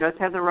company does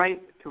have the right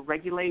to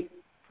regulate,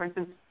 for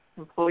instance,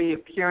 employee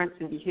appearance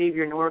and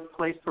behavior in the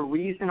workplace for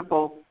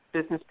reasonable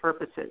business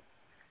purposes.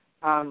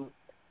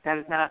 That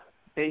is not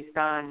based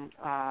on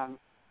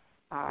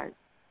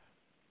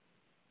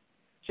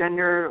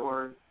gender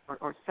or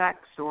sex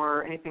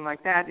or anything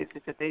like that. It's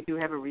just that they do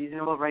have a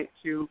reasonable right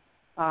to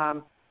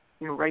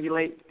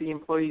regulate the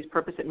employee's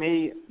purpose. It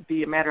may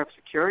be a matter of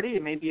security.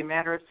 It may be a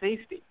matter of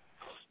safety.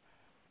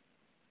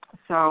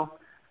 So,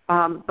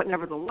 but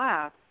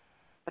nevertheless,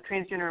 a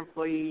transgender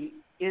employee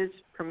is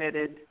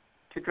permitted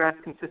to dress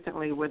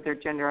consistently with their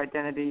gender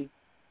identity,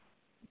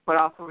 but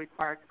also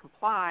required to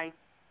comply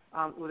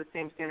with the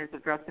same standards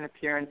of dress and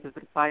appearance as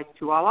it applies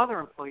to all other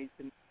employees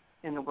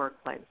in the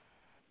workplace.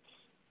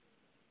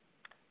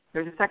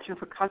 There's a section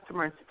for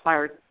customer and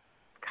supplier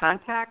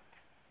contact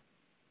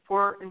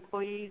for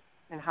employees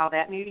and how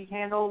that may be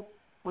handled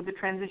with the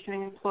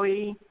transitioning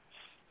employee.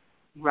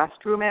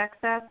 Restroom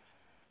access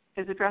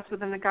is addressed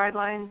within the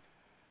guidelines.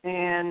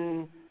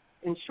 And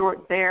in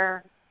short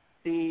there,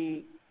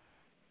 the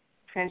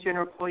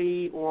transgender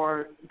employee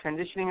or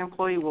transitioning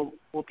employee will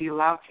be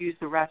allowed to use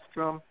the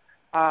restroom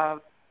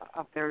of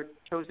their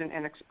chosen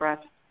and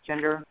expressed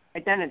gender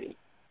identity.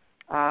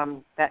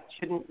 That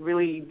shouldn't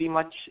really be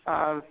much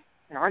of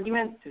an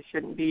argument. There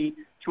shouldn't be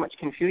too much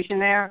confusion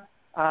there.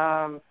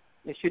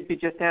 It should be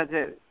just as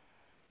is.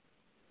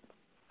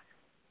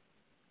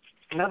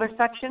 Another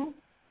section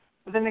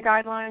within the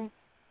guidelines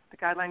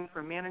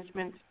for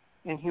management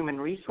and human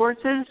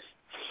resources.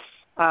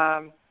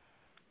 That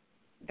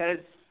is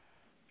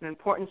an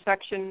important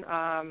section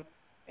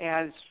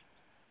as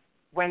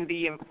when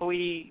the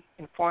employee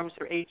informs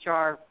their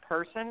HR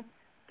person,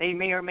 they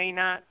may or may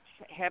not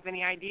have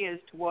any idea as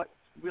to what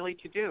really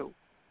to do.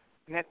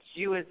 And that's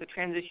you as the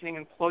transitioning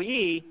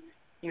employee,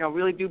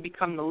 really do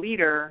become the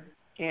leader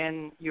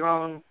in your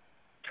own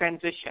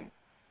transition.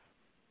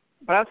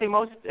 But I would say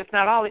most, if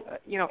not all,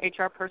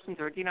 HR persons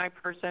or a D&I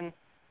person,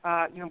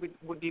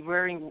 would be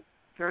very,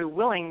 very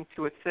willing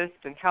to assist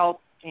and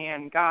help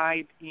and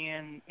guide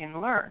and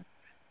learn.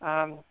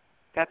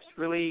 That's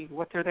really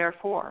what they're there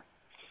for.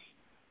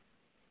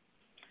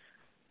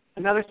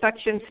 Another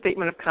section,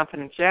 statement of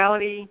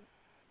confidentiality.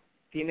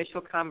 The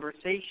initial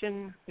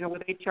conversation,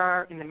 with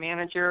HR and the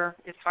manager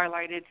is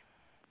highlighted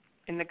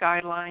in the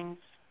guidelines.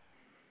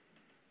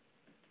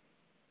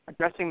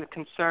 Addressing the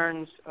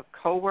concerns of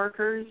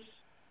coworkers.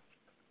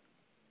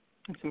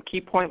 And some key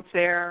points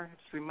there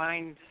to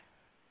remind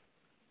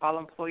all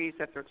employees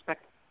that they're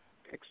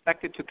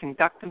expected to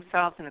conduct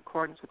themselves in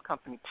accordance with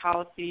company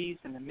policies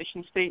and the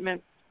mission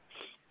statement.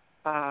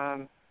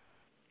 Also,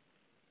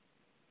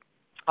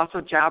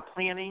 job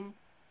planning,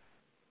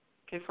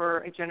 okay, for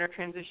a gender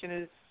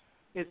transition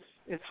is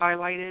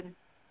highlighted.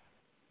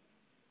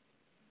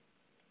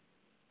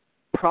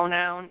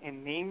 Pronoun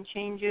and name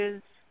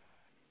changes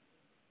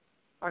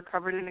are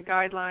covered in the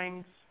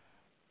guidelines.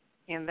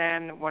 And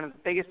then one of the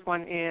biggest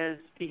one is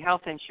the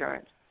health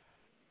insurance.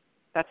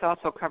 That's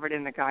also covered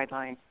in the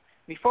guidelines.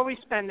 Before we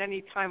spend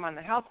any time on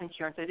the health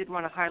insurance, I did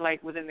want to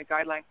highlight within the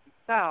guidelines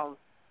themselves,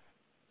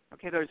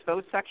 okay, there's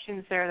those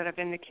sections there that I've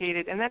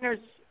indicated, and then there's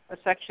a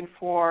section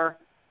for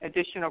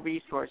additional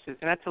resources,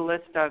 and that's a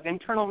list of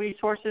internal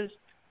resources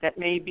that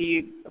may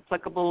be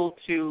applicable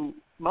to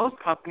most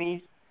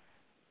companies,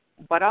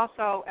 but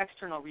also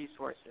external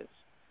resources,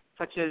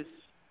 such as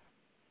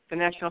the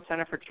National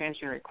Center for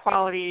Transgender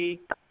Equality,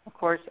 of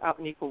course, Out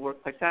and Equal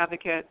Workplace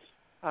Advocates,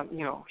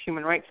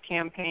 Human Rights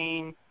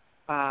Campaign,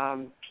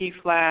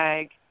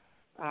 PFLAG,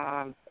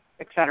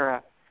 et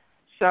cetera.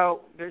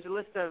 So there's a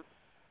list of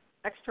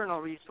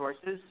external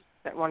resources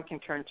that one can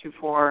turn to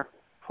for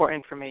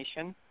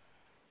information.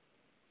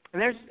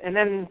 And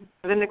then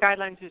within the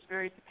guidelines, there's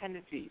various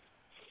appendices.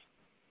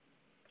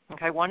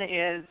 Okay, one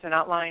is an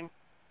outline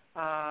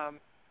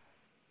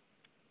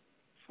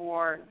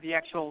for the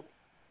actual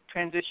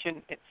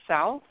transition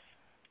itself.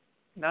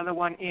 Another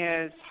one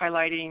is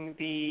highlighting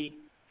the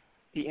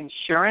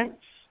insurance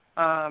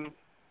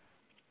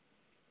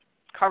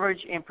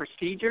coverage and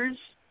procedures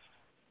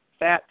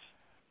that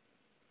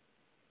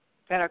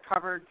are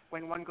covered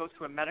when one goes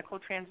through a medical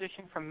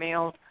transition from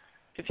male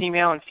to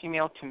female and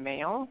female to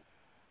male.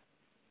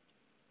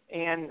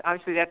 And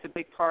obviously that's a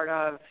big part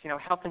of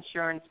health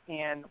insurance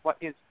and what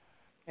is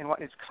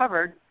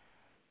covered.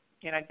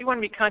 And I do want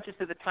to be conscious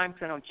of the time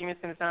because I know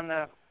Jameson is on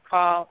the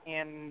call,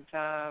 and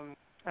I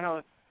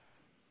know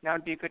now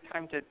would be a good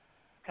time to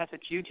pass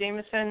it to you,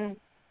 Jameson.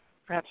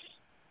 Perhaps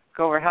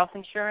go over health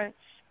insurance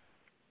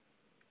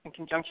in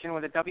conjunction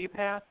with a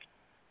WPATH.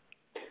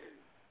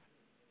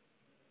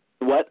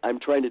 What? I'm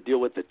trying to deal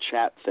with the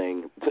chat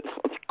thing, the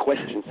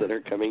questions that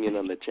are coming in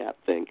on the chat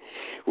thing.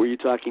 Were you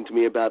talking to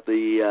me about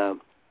the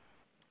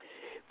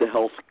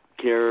health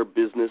care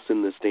business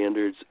and the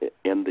standards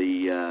and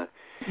the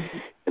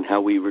and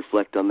how we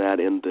reflect on that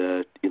in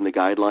the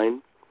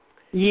guideline?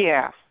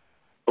 Yeah.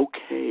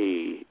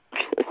 Okay.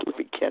 Let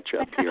me catch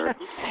up here.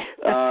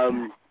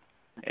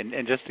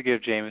 And just to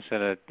give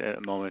Jameson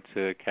a moment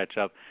to catch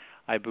up,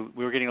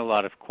 we were getting a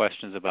lot of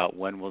questions about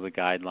when will the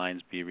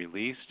guidelines be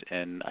released,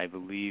 and I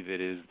believe it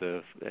is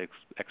the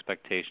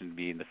expectation to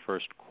be in the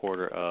first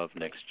quarter of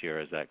next year.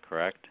 Is that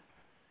correct?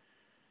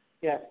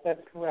 Yes,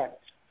 that's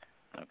correct.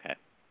 Okay.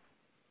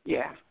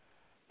 Yeah.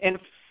 And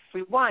if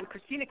we want,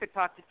 Christina could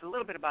talk just a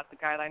little bit about the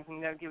guidelines,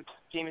 and that'll give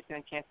Jameson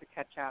a chance to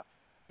catch up.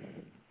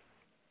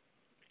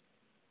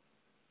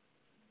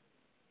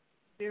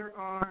 There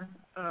are,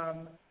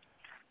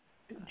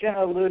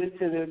 Jenna alluded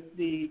to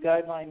the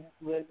guidelines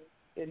list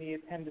in the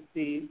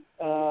appendices,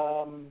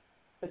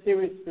 a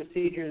series of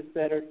procedures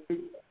that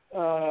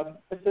are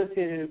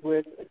associated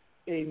with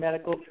a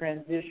medical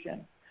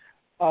transition.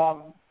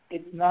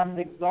 It's not an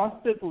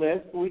exhaustive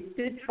list, but we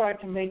did try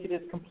to make it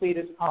as complete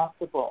as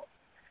possible.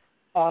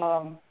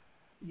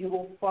 You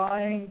will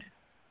find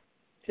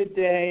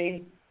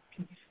today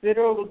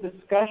considerable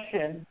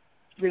discussion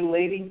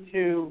relating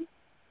to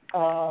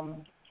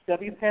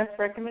WPATH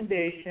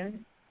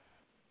recommendations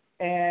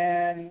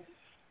and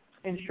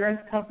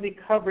insurance company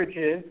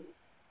coverages,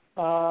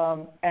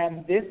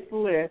 and this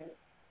list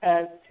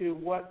as to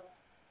what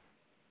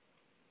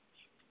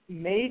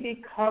may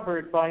be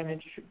covered by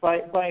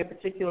a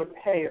particular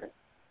payer.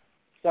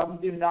 Some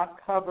do not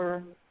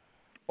cover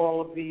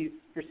all of these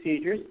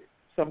procedures.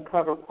 Some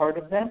cover part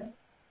of them.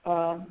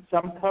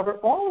 Some cover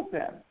all of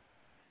them.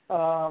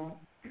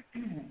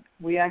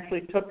 We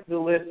actually took the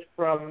list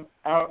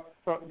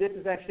this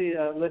is actually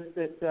a list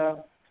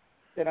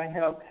that I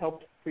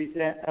helped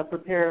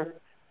prepare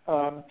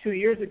 2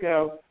 years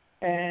ago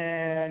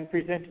and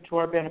presented to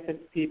our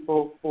benefits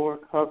people for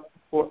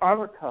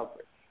our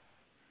coverage.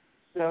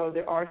 So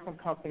there are some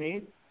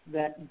companies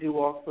that do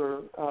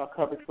offer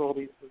coverage for all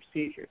these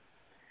procedures,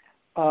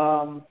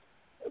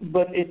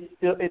 but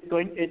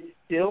it's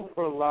still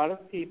for a lot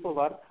of people, a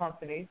lot of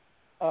companies,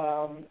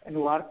 and a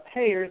lot of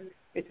payers.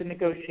 It's a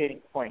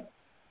negotiating point.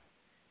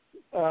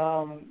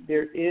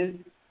 There is,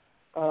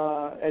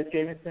 as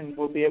Jameson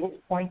will be able to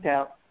point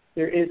out,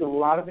 there is a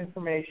lot of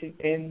information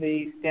in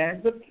the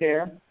Standards of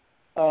Care,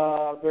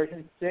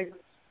 version 6,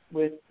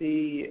 with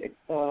the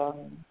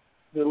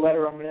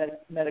letter on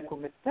medical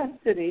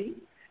necessity,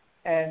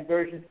 and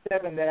version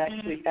 7 that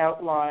actually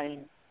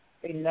outline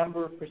a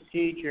number of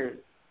procedures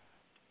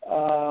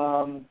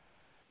and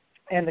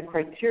the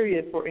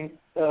criteria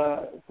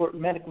for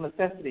medical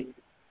necessity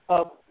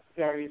of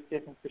various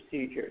different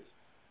procedures.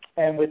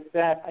 And with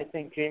that, I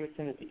think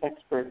Jameson is the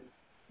expert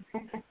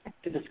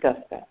to discuss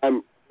that.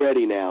 I'm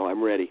ready now.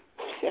 I'm ready.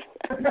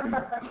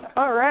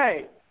 All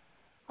right.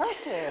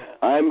 Okay.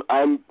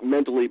 I'm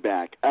mentally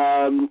back.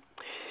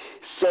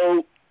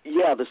 So,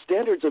 yeah, the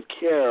standards of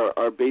care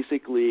are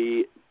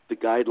basically the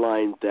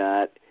guideline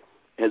that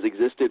has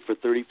existed for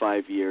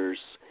 35 years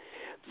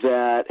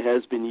that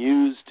has been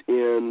used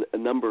in a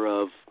number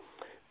of,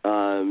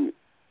 shall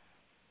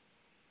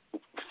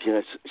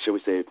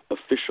we say,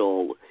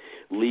 official,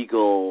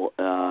 legal,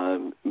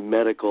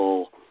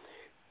 medical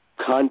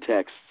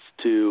contexts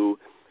to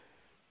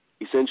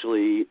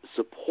essentially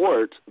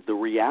support the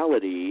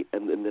reality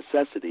and the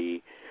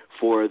necessity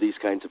for these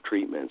kinds of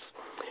treatments.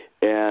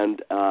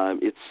 And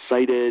it's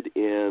cited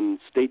in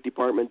State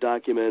Department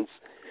documents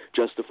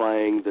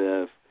justifying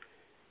the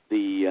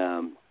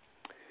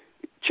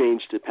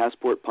change to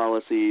passport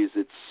policies.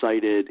 It's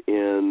cited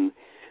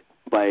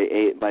by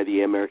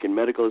the American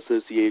Medical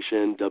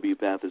Association.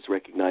 WPATH is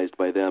recognized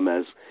by them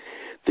as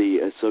the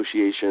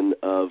Association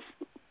of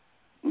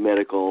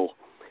Medical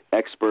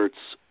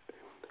Experts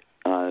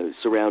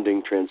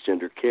surrounding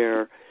transgender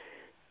care.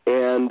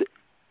 And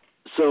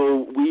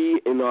so we,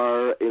 in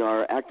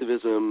our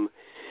activism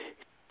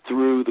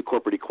through the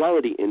Corporate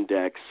Equality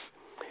Index,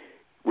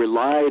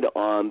 relied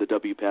on the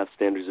WPATH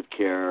standards of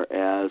care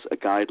as a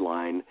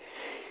guideline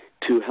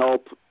to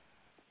help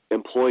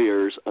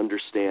employers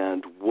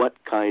understand what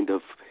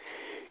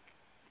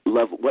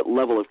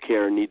level of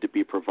care needs to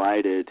be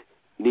provided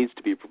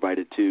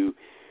to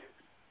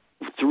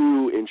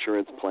through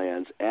insurance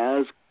plans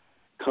as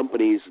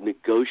companies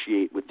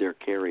negotiate with their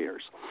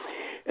carriers.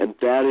 And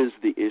that is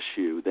the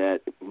issue,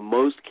 that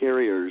most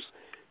carriers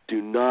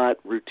do not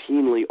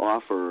routinely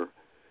offer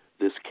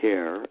this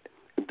care.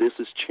 This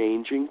is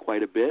changing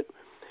quite a bit.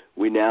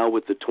 We now,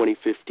 with the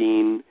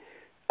 2015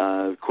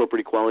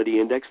 Corporate Equality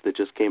Index that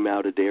just came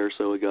out a day or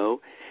so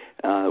ago,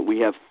 we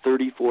have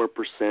 34%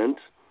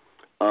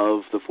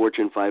 of the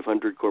Fortune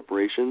 500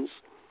 corporations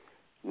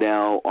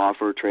now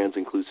offer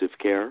trans-inclusive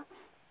care.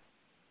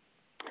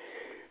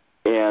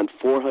 And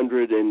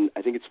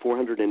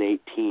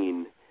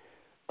 418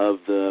 of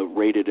the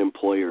rated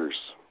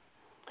employers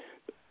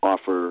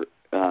offer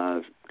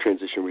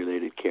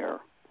transition-related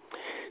care.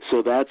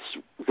 So that's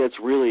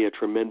really a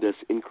tremendous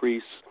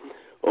increase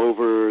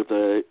over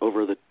the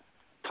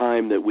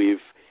time that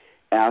we've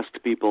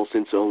asked people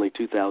since only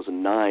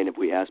 2009. If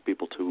we asked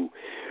people to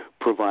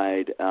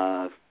provide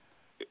a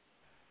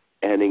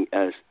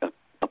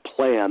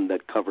plan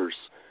that covers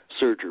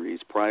surgeries.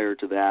 Prior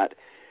to that,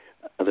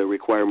 the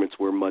requirements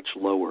were much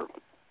lower.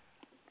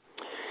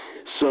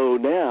 So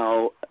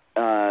now,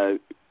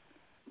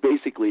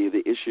 basically,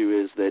 the issue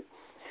is that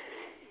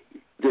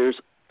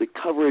the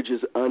coverage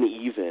is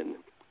uneven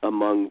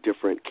among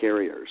different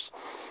carriers,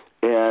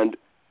 and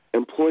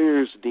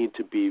employers need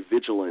to be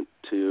vigilant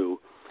to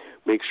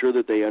make sure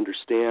that they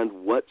understand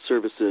what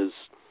services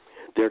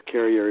their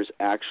carrier is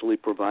actually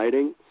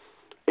providing,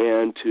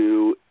 and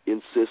to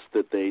insist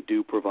that they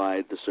do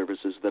provide the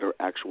services that are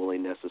actually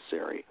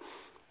necessary.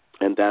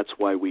 And that's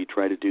why we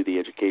try to do the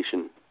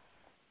education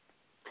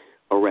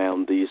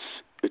around the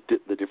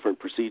different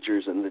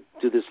procedures and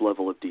to this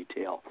level of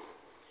detail.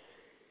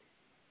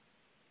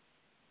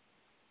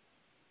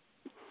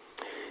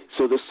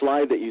 So the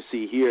slide that you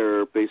see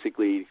here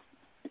basically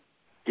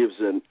gives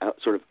a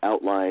sort of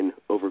outline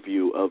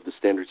overview of the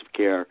standards of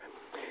care.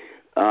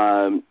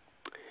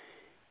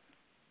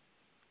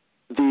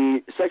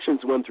 The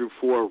sections 1 through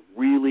 4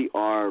 really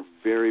are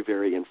very,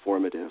 very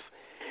informative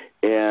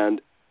and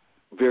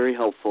very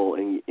helpful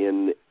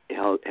in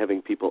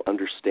having people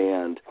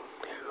understand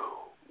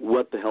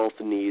what the health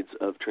needs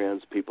of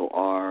trans people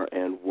are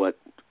and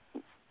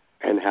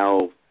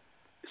how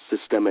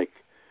systemic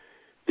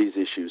these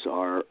issues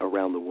are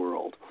around the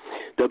world.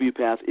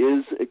 WPATH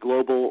is a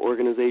global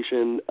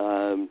organization.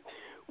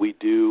 We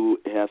do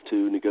have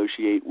to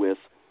negotiate with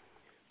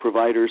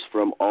providers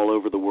from all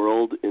over the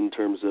world in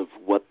terms of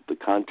what the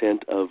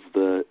content of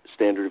the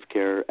standard of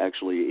care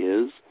actually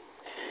is.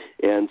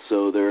 And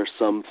so there are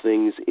some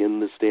things in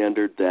the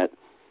standard that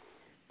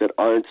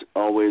aren't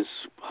always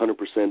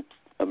 100%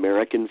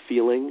 American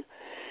feeling,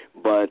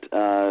 but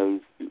so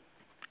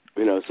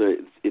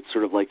it's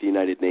sort of like the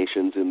United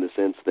Nations in the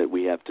sense that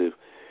we have to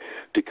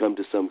come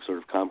to some sort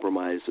of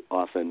compromise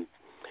often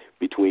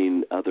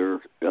between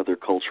other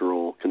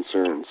cultural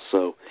concerns.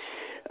 So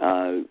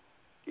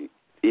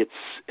it's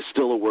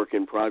still a work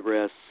in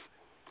progress.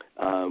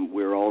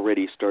 We're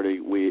already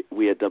starting.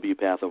 We at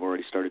WPATH have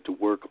already started to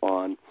work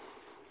on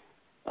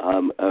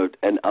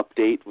an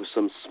update with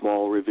some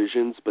small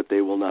revisions, but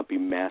they will not be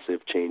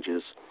massive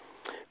changes.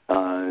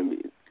 So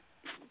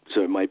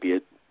it might be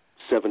a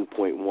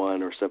 7.1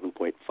 or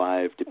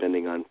 7.5,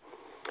 depending on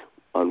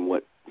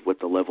what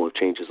the level of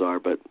changes are.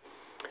 But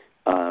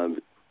so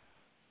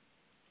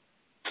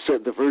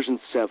the version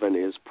 7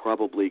 is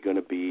probably going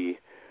to be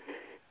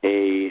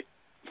a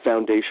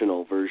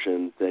foundational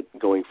version that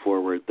going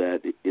forward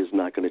that is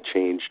not going to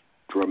change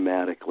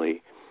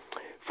dramatically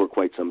for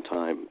quite some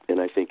time. And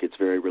I think it's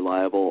very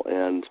reliable,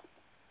 and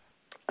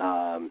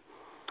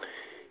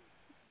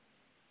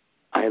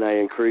I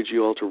encourage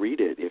you all to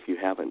read it if you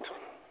haven't.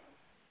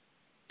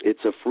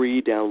 It's a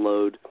free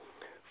download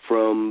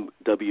from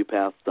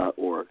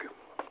wpath.org.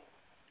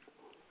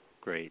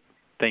 Great.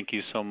 Thank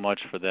you so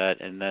much for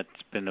that. And that's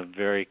been a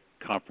very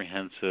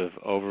comprehensive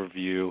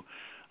overview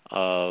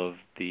of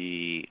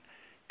the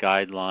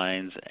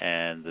guidelines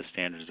and the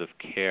standards of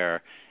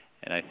care.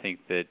 And I think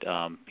that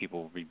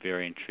people will be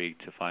very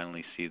intrigued to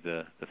finally see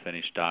the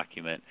finished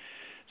document.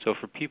 So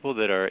for people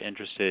that are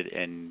interested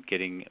in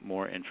getting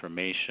more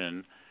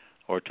information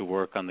or to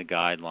work on the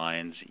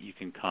guidelines, you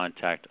can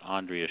contact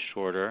Andrea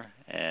Shorter,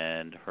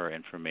 and her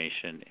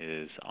information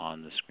is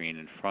on the screen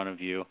in front of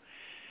you.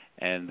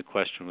 And the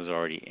question was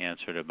already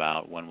answered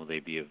about when will they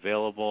be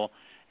available,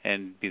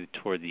 and be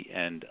toward the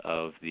end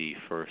of the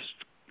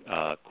first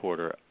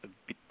quarter,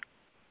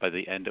 by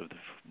the end of the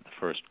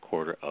first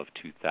quarter of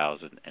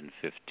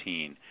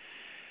 2015.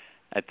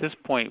 At this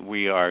point,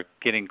 we are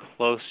getting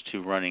close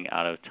to running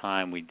out of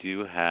time. We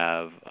do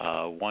have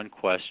one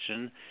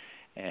question,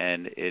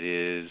 and it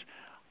is,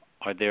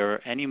 are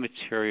there any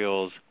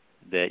materials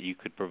that you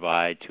could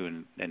provide to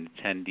an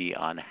attendee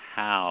on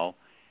how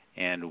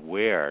and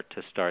where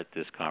to start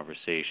this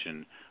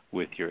conversation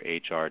with your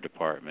HR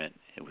department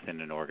within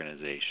an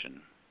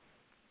organization?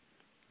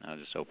 I'll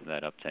just open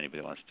that up to anybody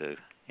who wants to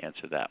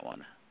answer that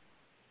one.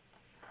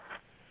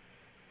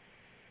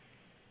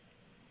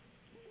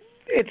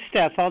 It's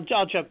Steph.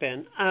 I'll jump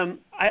in.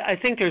 I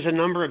think there's a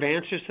number of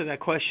answers to that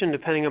question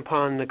depending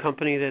upon the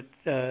company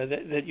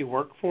that you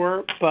work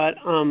for. But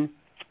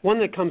one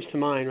that comes to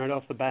mind right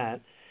off the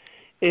bat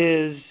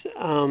is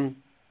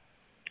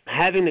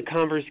having the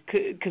conversation,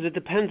 because it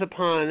depends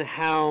upon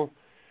how,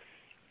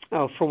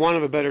 for want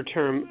of a better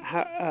term,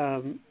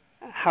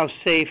 how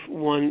safe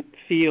one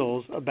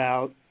feels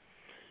about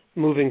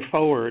moving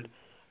forward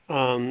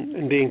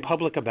and being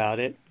public about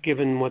it,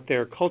 given what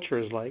their culture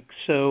is like.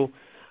 So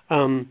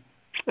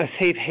a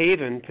safe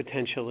haven,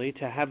 potentially,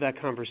 to have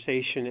that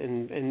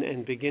conversation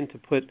and begin to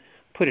put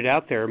it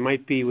out there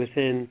might be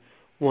within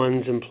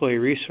one's employee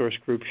resource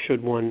group,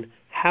 should one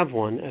have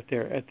one at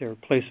their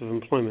place of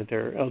employment,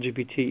 their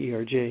LGBT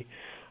ERG.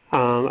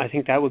 I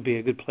think that would be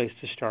a good place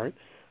to start.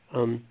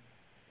 But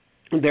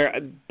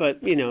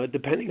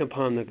depending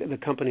upon the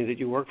company that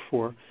you work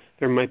for,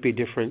 there might be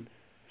different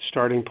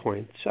starting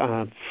points.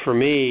 For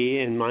me,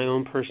 in my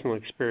own personal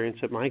experience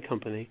at my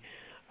company,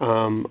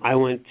 I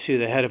went to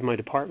the head of my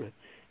department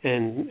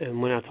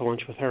and went out to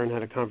lunch with her and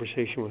had a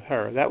conversation with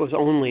her. That was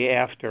only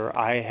after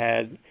I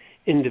had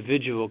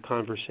individual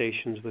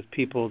conversations with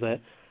people that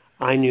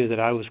I knew that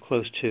I was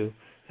close to,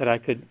 that I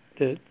could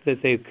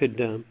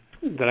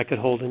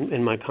hold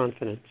in my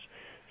confidence.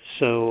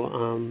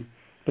 So,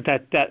 but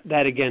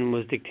that again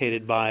was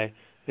dictated by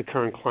the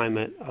current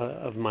climate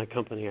of my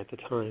company at the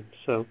time.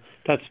 So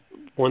that's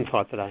one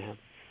thought that I have.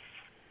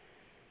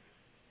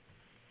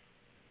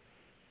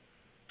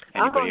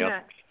 I'll go Anybody else?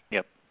 next.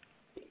 Yep.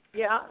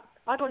 Yeah,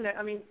 I'll go next.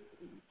 I mean,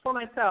 for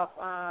myself,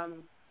 I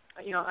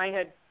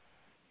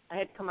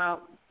had come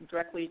out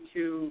directly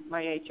to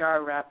my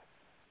HR rep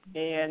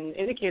and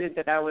indicated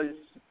that I was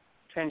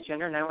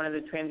transgender and I wanted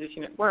to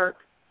transition at work.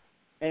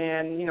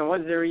 And,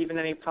 was there even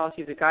any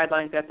policies or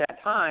guidelines at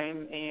that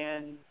time?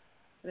 And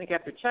I think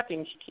after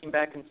checking, she came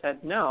back and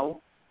said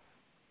no.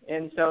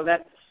 And so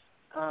that's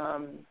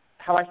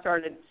how I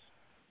started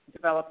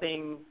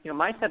developing,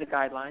 my set of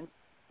guidelines.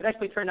 It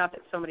actually turned out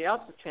that somebody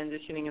else was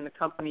transitioning in the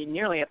company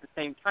nearly at the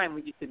same time.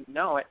 We just didn't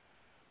know it.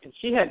 And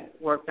she had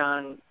worked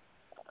on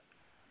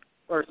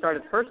or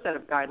started her set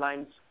of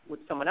guidelines with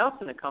someone else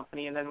in the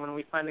company. And then when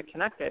we finally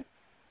connected,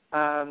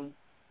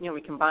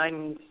 we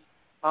combined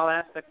all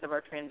aspects of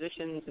our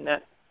transitions, and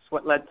that's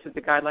what led to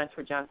the guidelines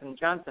for Johnson &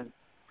 Johnson.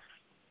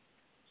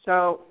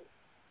 So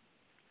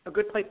a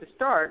good place to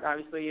start,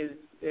 obviously,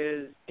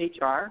 is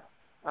HR.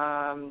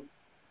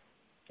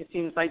 It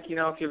seems like,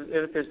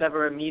 if there's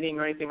ever a meeting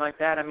or anything like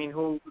that, I mean,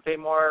 who are they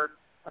more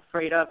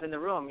afraid of in the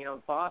room,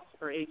 boss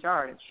or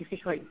HR? And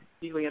it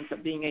usually ends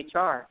up being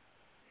HR.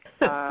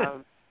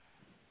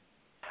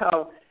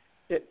 So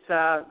it's,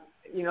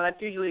 that's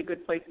usually a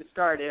good place to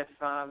start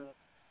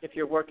if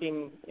you're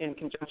working in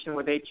conjunction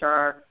with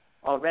HR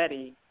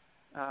already.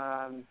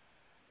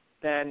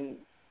 Then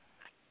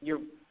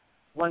you're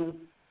one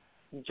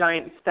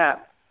giant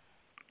step,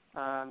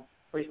 or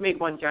you've made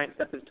one giant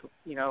step,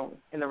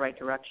 in the right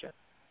direction.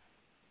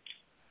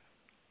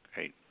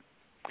 Great.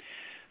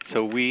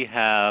 So we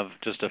have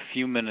just a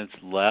few minutes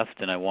left,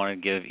 and I want to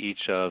give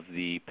each of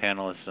the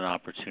panelists an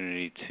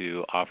opportunity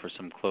to offer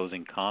some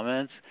closing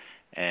comments.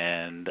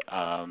 And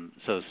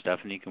so,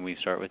 Stephanie, can we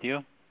start with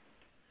you?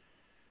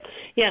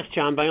 Yes,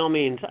 John, by all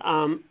means.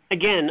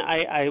 Again,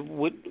 I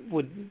would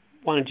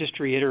want to just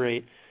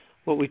reiterate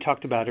what we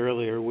talked about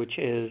earlier, which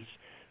is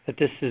that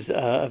this is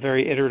a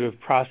very iterative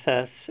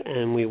process,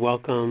 and we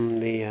welcome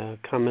the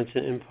comments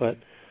and input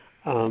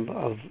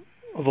of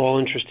all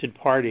interested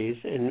parties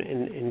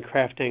in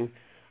crafting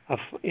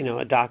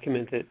a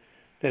document that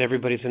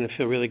everybody's going to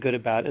feel really good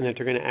about and that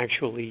they're going to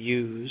actually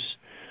use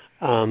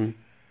when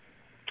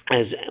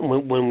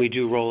we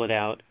do roll it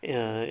out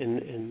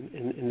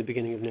in the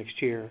beginning of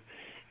next year.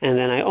 And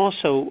then I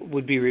also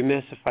would be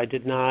remiss if I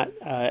did not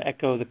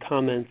echo the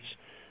comments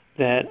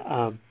that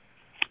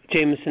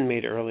Jameson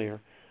made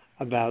earlier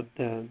about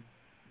the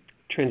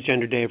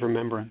Transgender Day of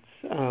Remembrance.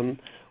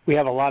 We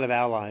have a lot of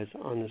allies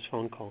on this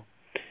phone call.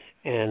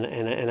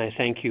 and I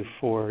thank you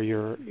for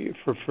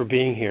for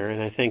being here,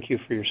 and I thank you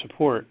for your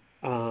support.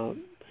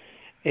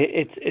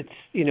 It's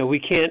we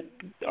can't,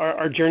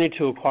 our journey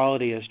to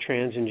equality as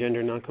trans and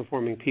gender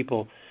nonconforming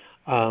people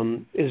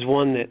is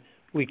one that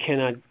we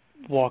cannot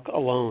walk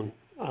alone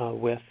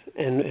with,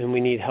 and we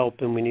need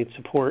help and we need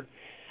support,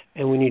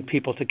 and we need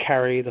people to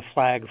carry the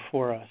flag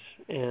for us,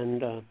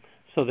 and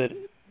so that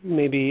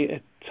maybe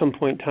at some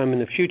point in time in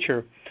the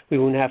future we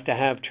won't have to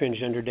have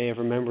Transgender Day of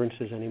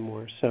Remembrances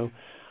anymore. So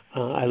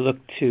I look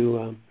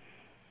to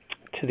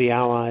the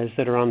allies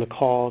that are on the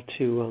call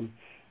to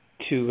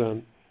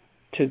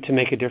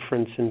make a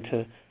difference and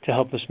to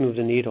help us move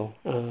the needle,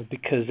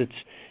 because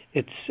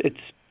it's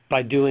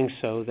by doing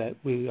so that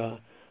we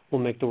will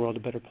make the world a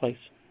better place.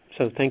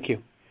 So thank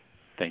you.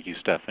 Thank you,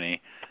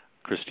 Stephanie.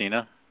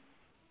 Christina?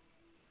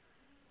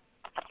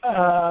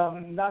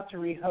 Not to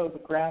rehoe the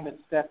ground that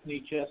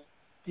Stephanie just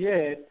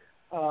did,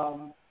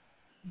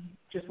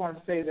 just want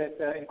to say that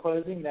in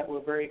closing that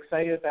we're very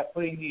excited about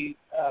putting these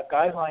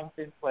guidelines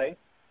in place.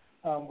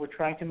 We're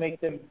trying to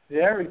make them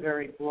very,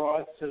 very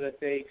broad so that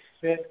they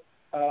fit,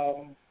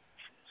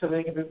 so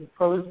they can be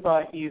proposed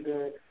by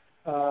either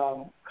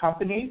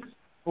companies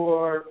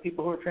for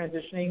people who are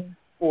transitioning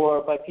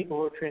or by people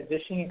who are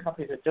transitioning in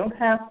companies that don't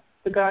have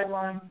the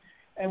guidelines.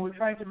 And we're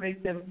trying to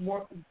make them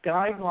more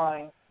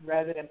guidelines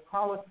rather than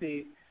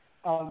policies,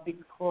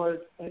 because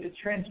the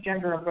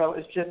transgender umbrella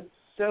is just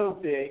so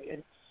big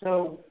and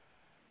so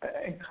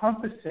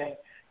encompassing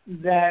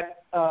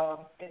that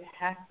it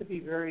has to be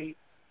very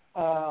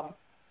the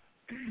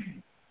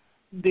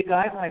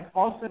guidelines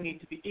also need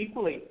to be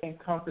equally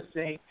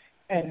encompassing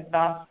and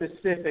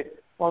non-specific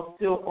while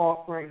still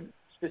offering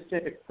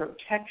specific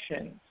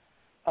protections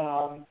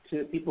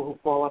to people who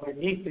fall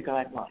underneath the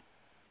guidelines.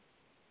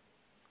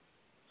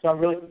 So I'm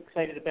really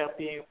excited about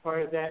being a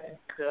part of that. And,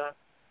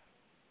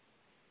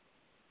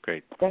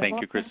 great.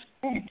 Thank you, Chris.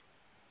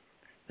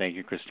 Thank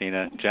you,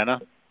 Christina. Jenna?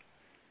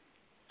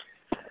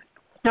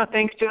 No,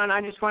 thanks, John.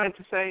 I just wanted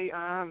to say,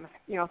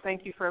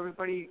 thank you for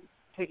everybody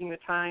taking the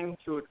time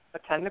to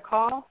attend the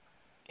call,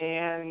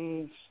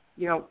 and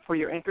for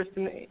your interest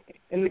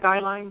in the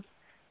guidelines.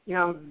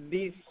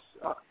 These,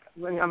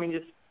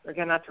 just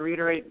again, not to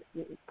reiterate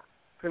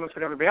pretty much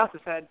what everybody else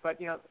has said, but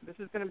this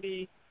is going to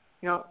be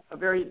a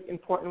very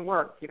important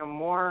work.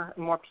 More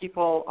and more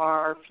people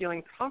are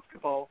feeling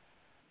comfortable,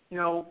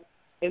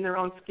 in their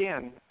own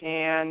skin,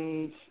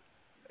 and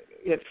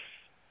if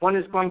one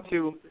is going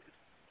to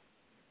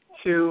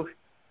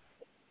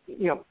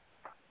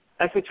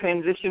actually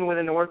transition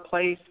within the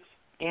workplace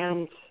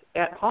and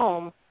at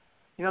home,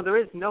 there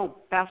is no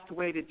best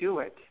way to do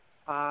it,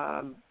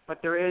 but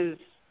there is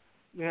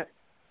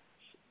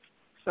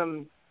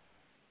some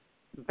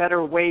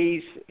better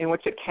ways in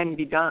which it can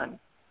be done.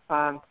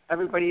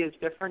 Everybody is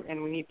different,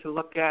 and we need to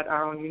look at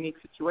our own unique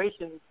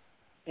situations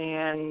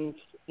and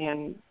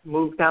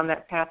move down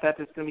that path that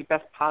is going to be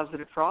best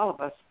positive for all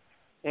of us.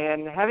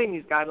 And having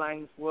these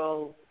guidelines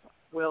will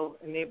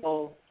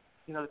enable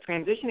the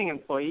transitioning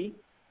employee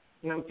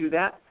do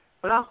that,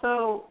 but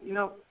also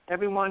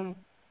everyone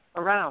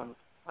around,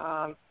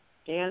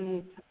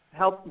 and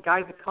help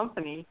guide the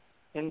company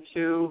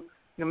into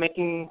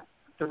making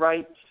the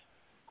right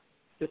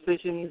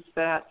decisions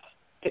that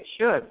it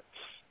should.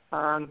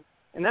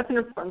 And that's an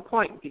important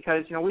point,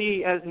 because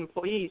we as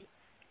employees,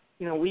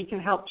 we can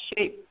help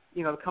shape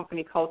the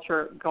company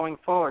culture going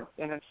forward,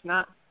 and it's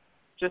not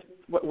just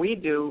what we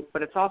do,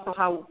 but it's also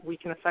how we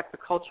can affect the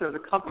culture of the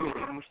company.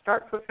 And when we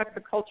start to affect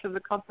the culture of the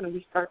company,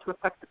 we start to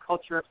affect the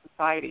culture of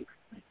society,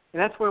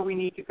 and that's where we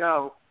need to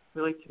go,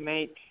 really, to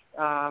make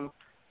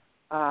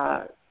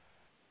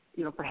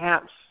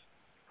perhaps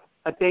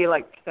a day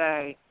like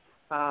today,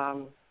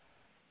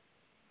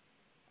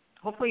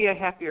 hopefully a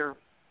happier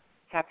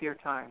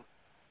time.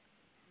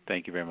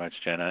 Thank you very much,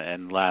 Jenna.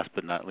 And last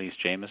but not least,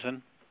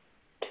 Jameson.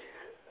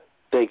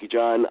 Thank you,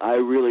 John. I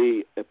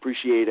really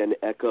appreciate and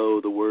echo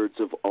the words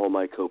of all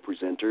my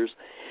co-presenters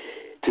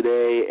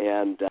today,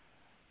 and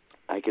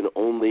I can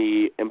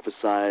only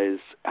emphasize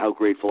how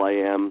grateful I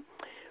am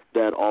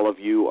that all of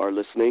you are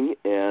listening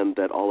and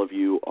that all of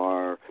you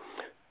are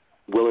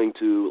willing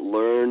to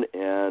learn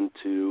and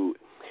to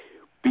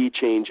be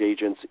change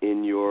agents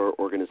in your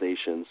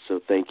organizations. So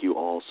thank you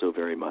all so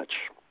very much.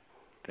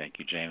 Thank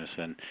you,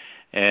 Jameson.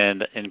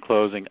 And in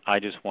closing, I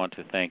just want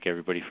to thank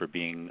everybody for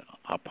being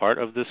a part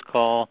of this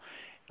call.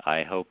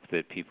 I hope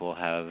that people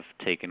have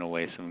taken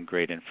away some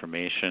great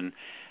information.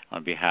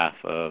 On behalf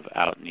of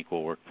Out and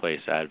Equal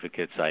Workplace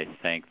Advocates, I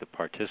thank the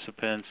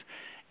participants,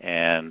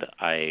 and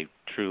I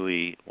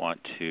truly want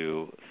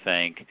to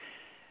thank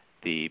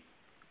the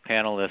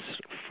panelists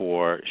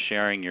for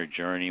sharing your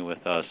journey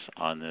with us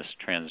on this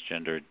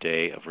Transgender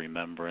Day of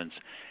Remembrance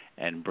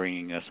and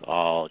bringing us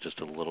all just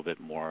a little bit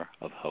more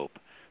of hope.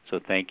 So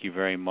thank you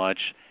very much,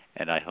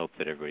 and I hope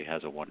that everybody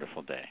has a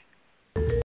wonderful day.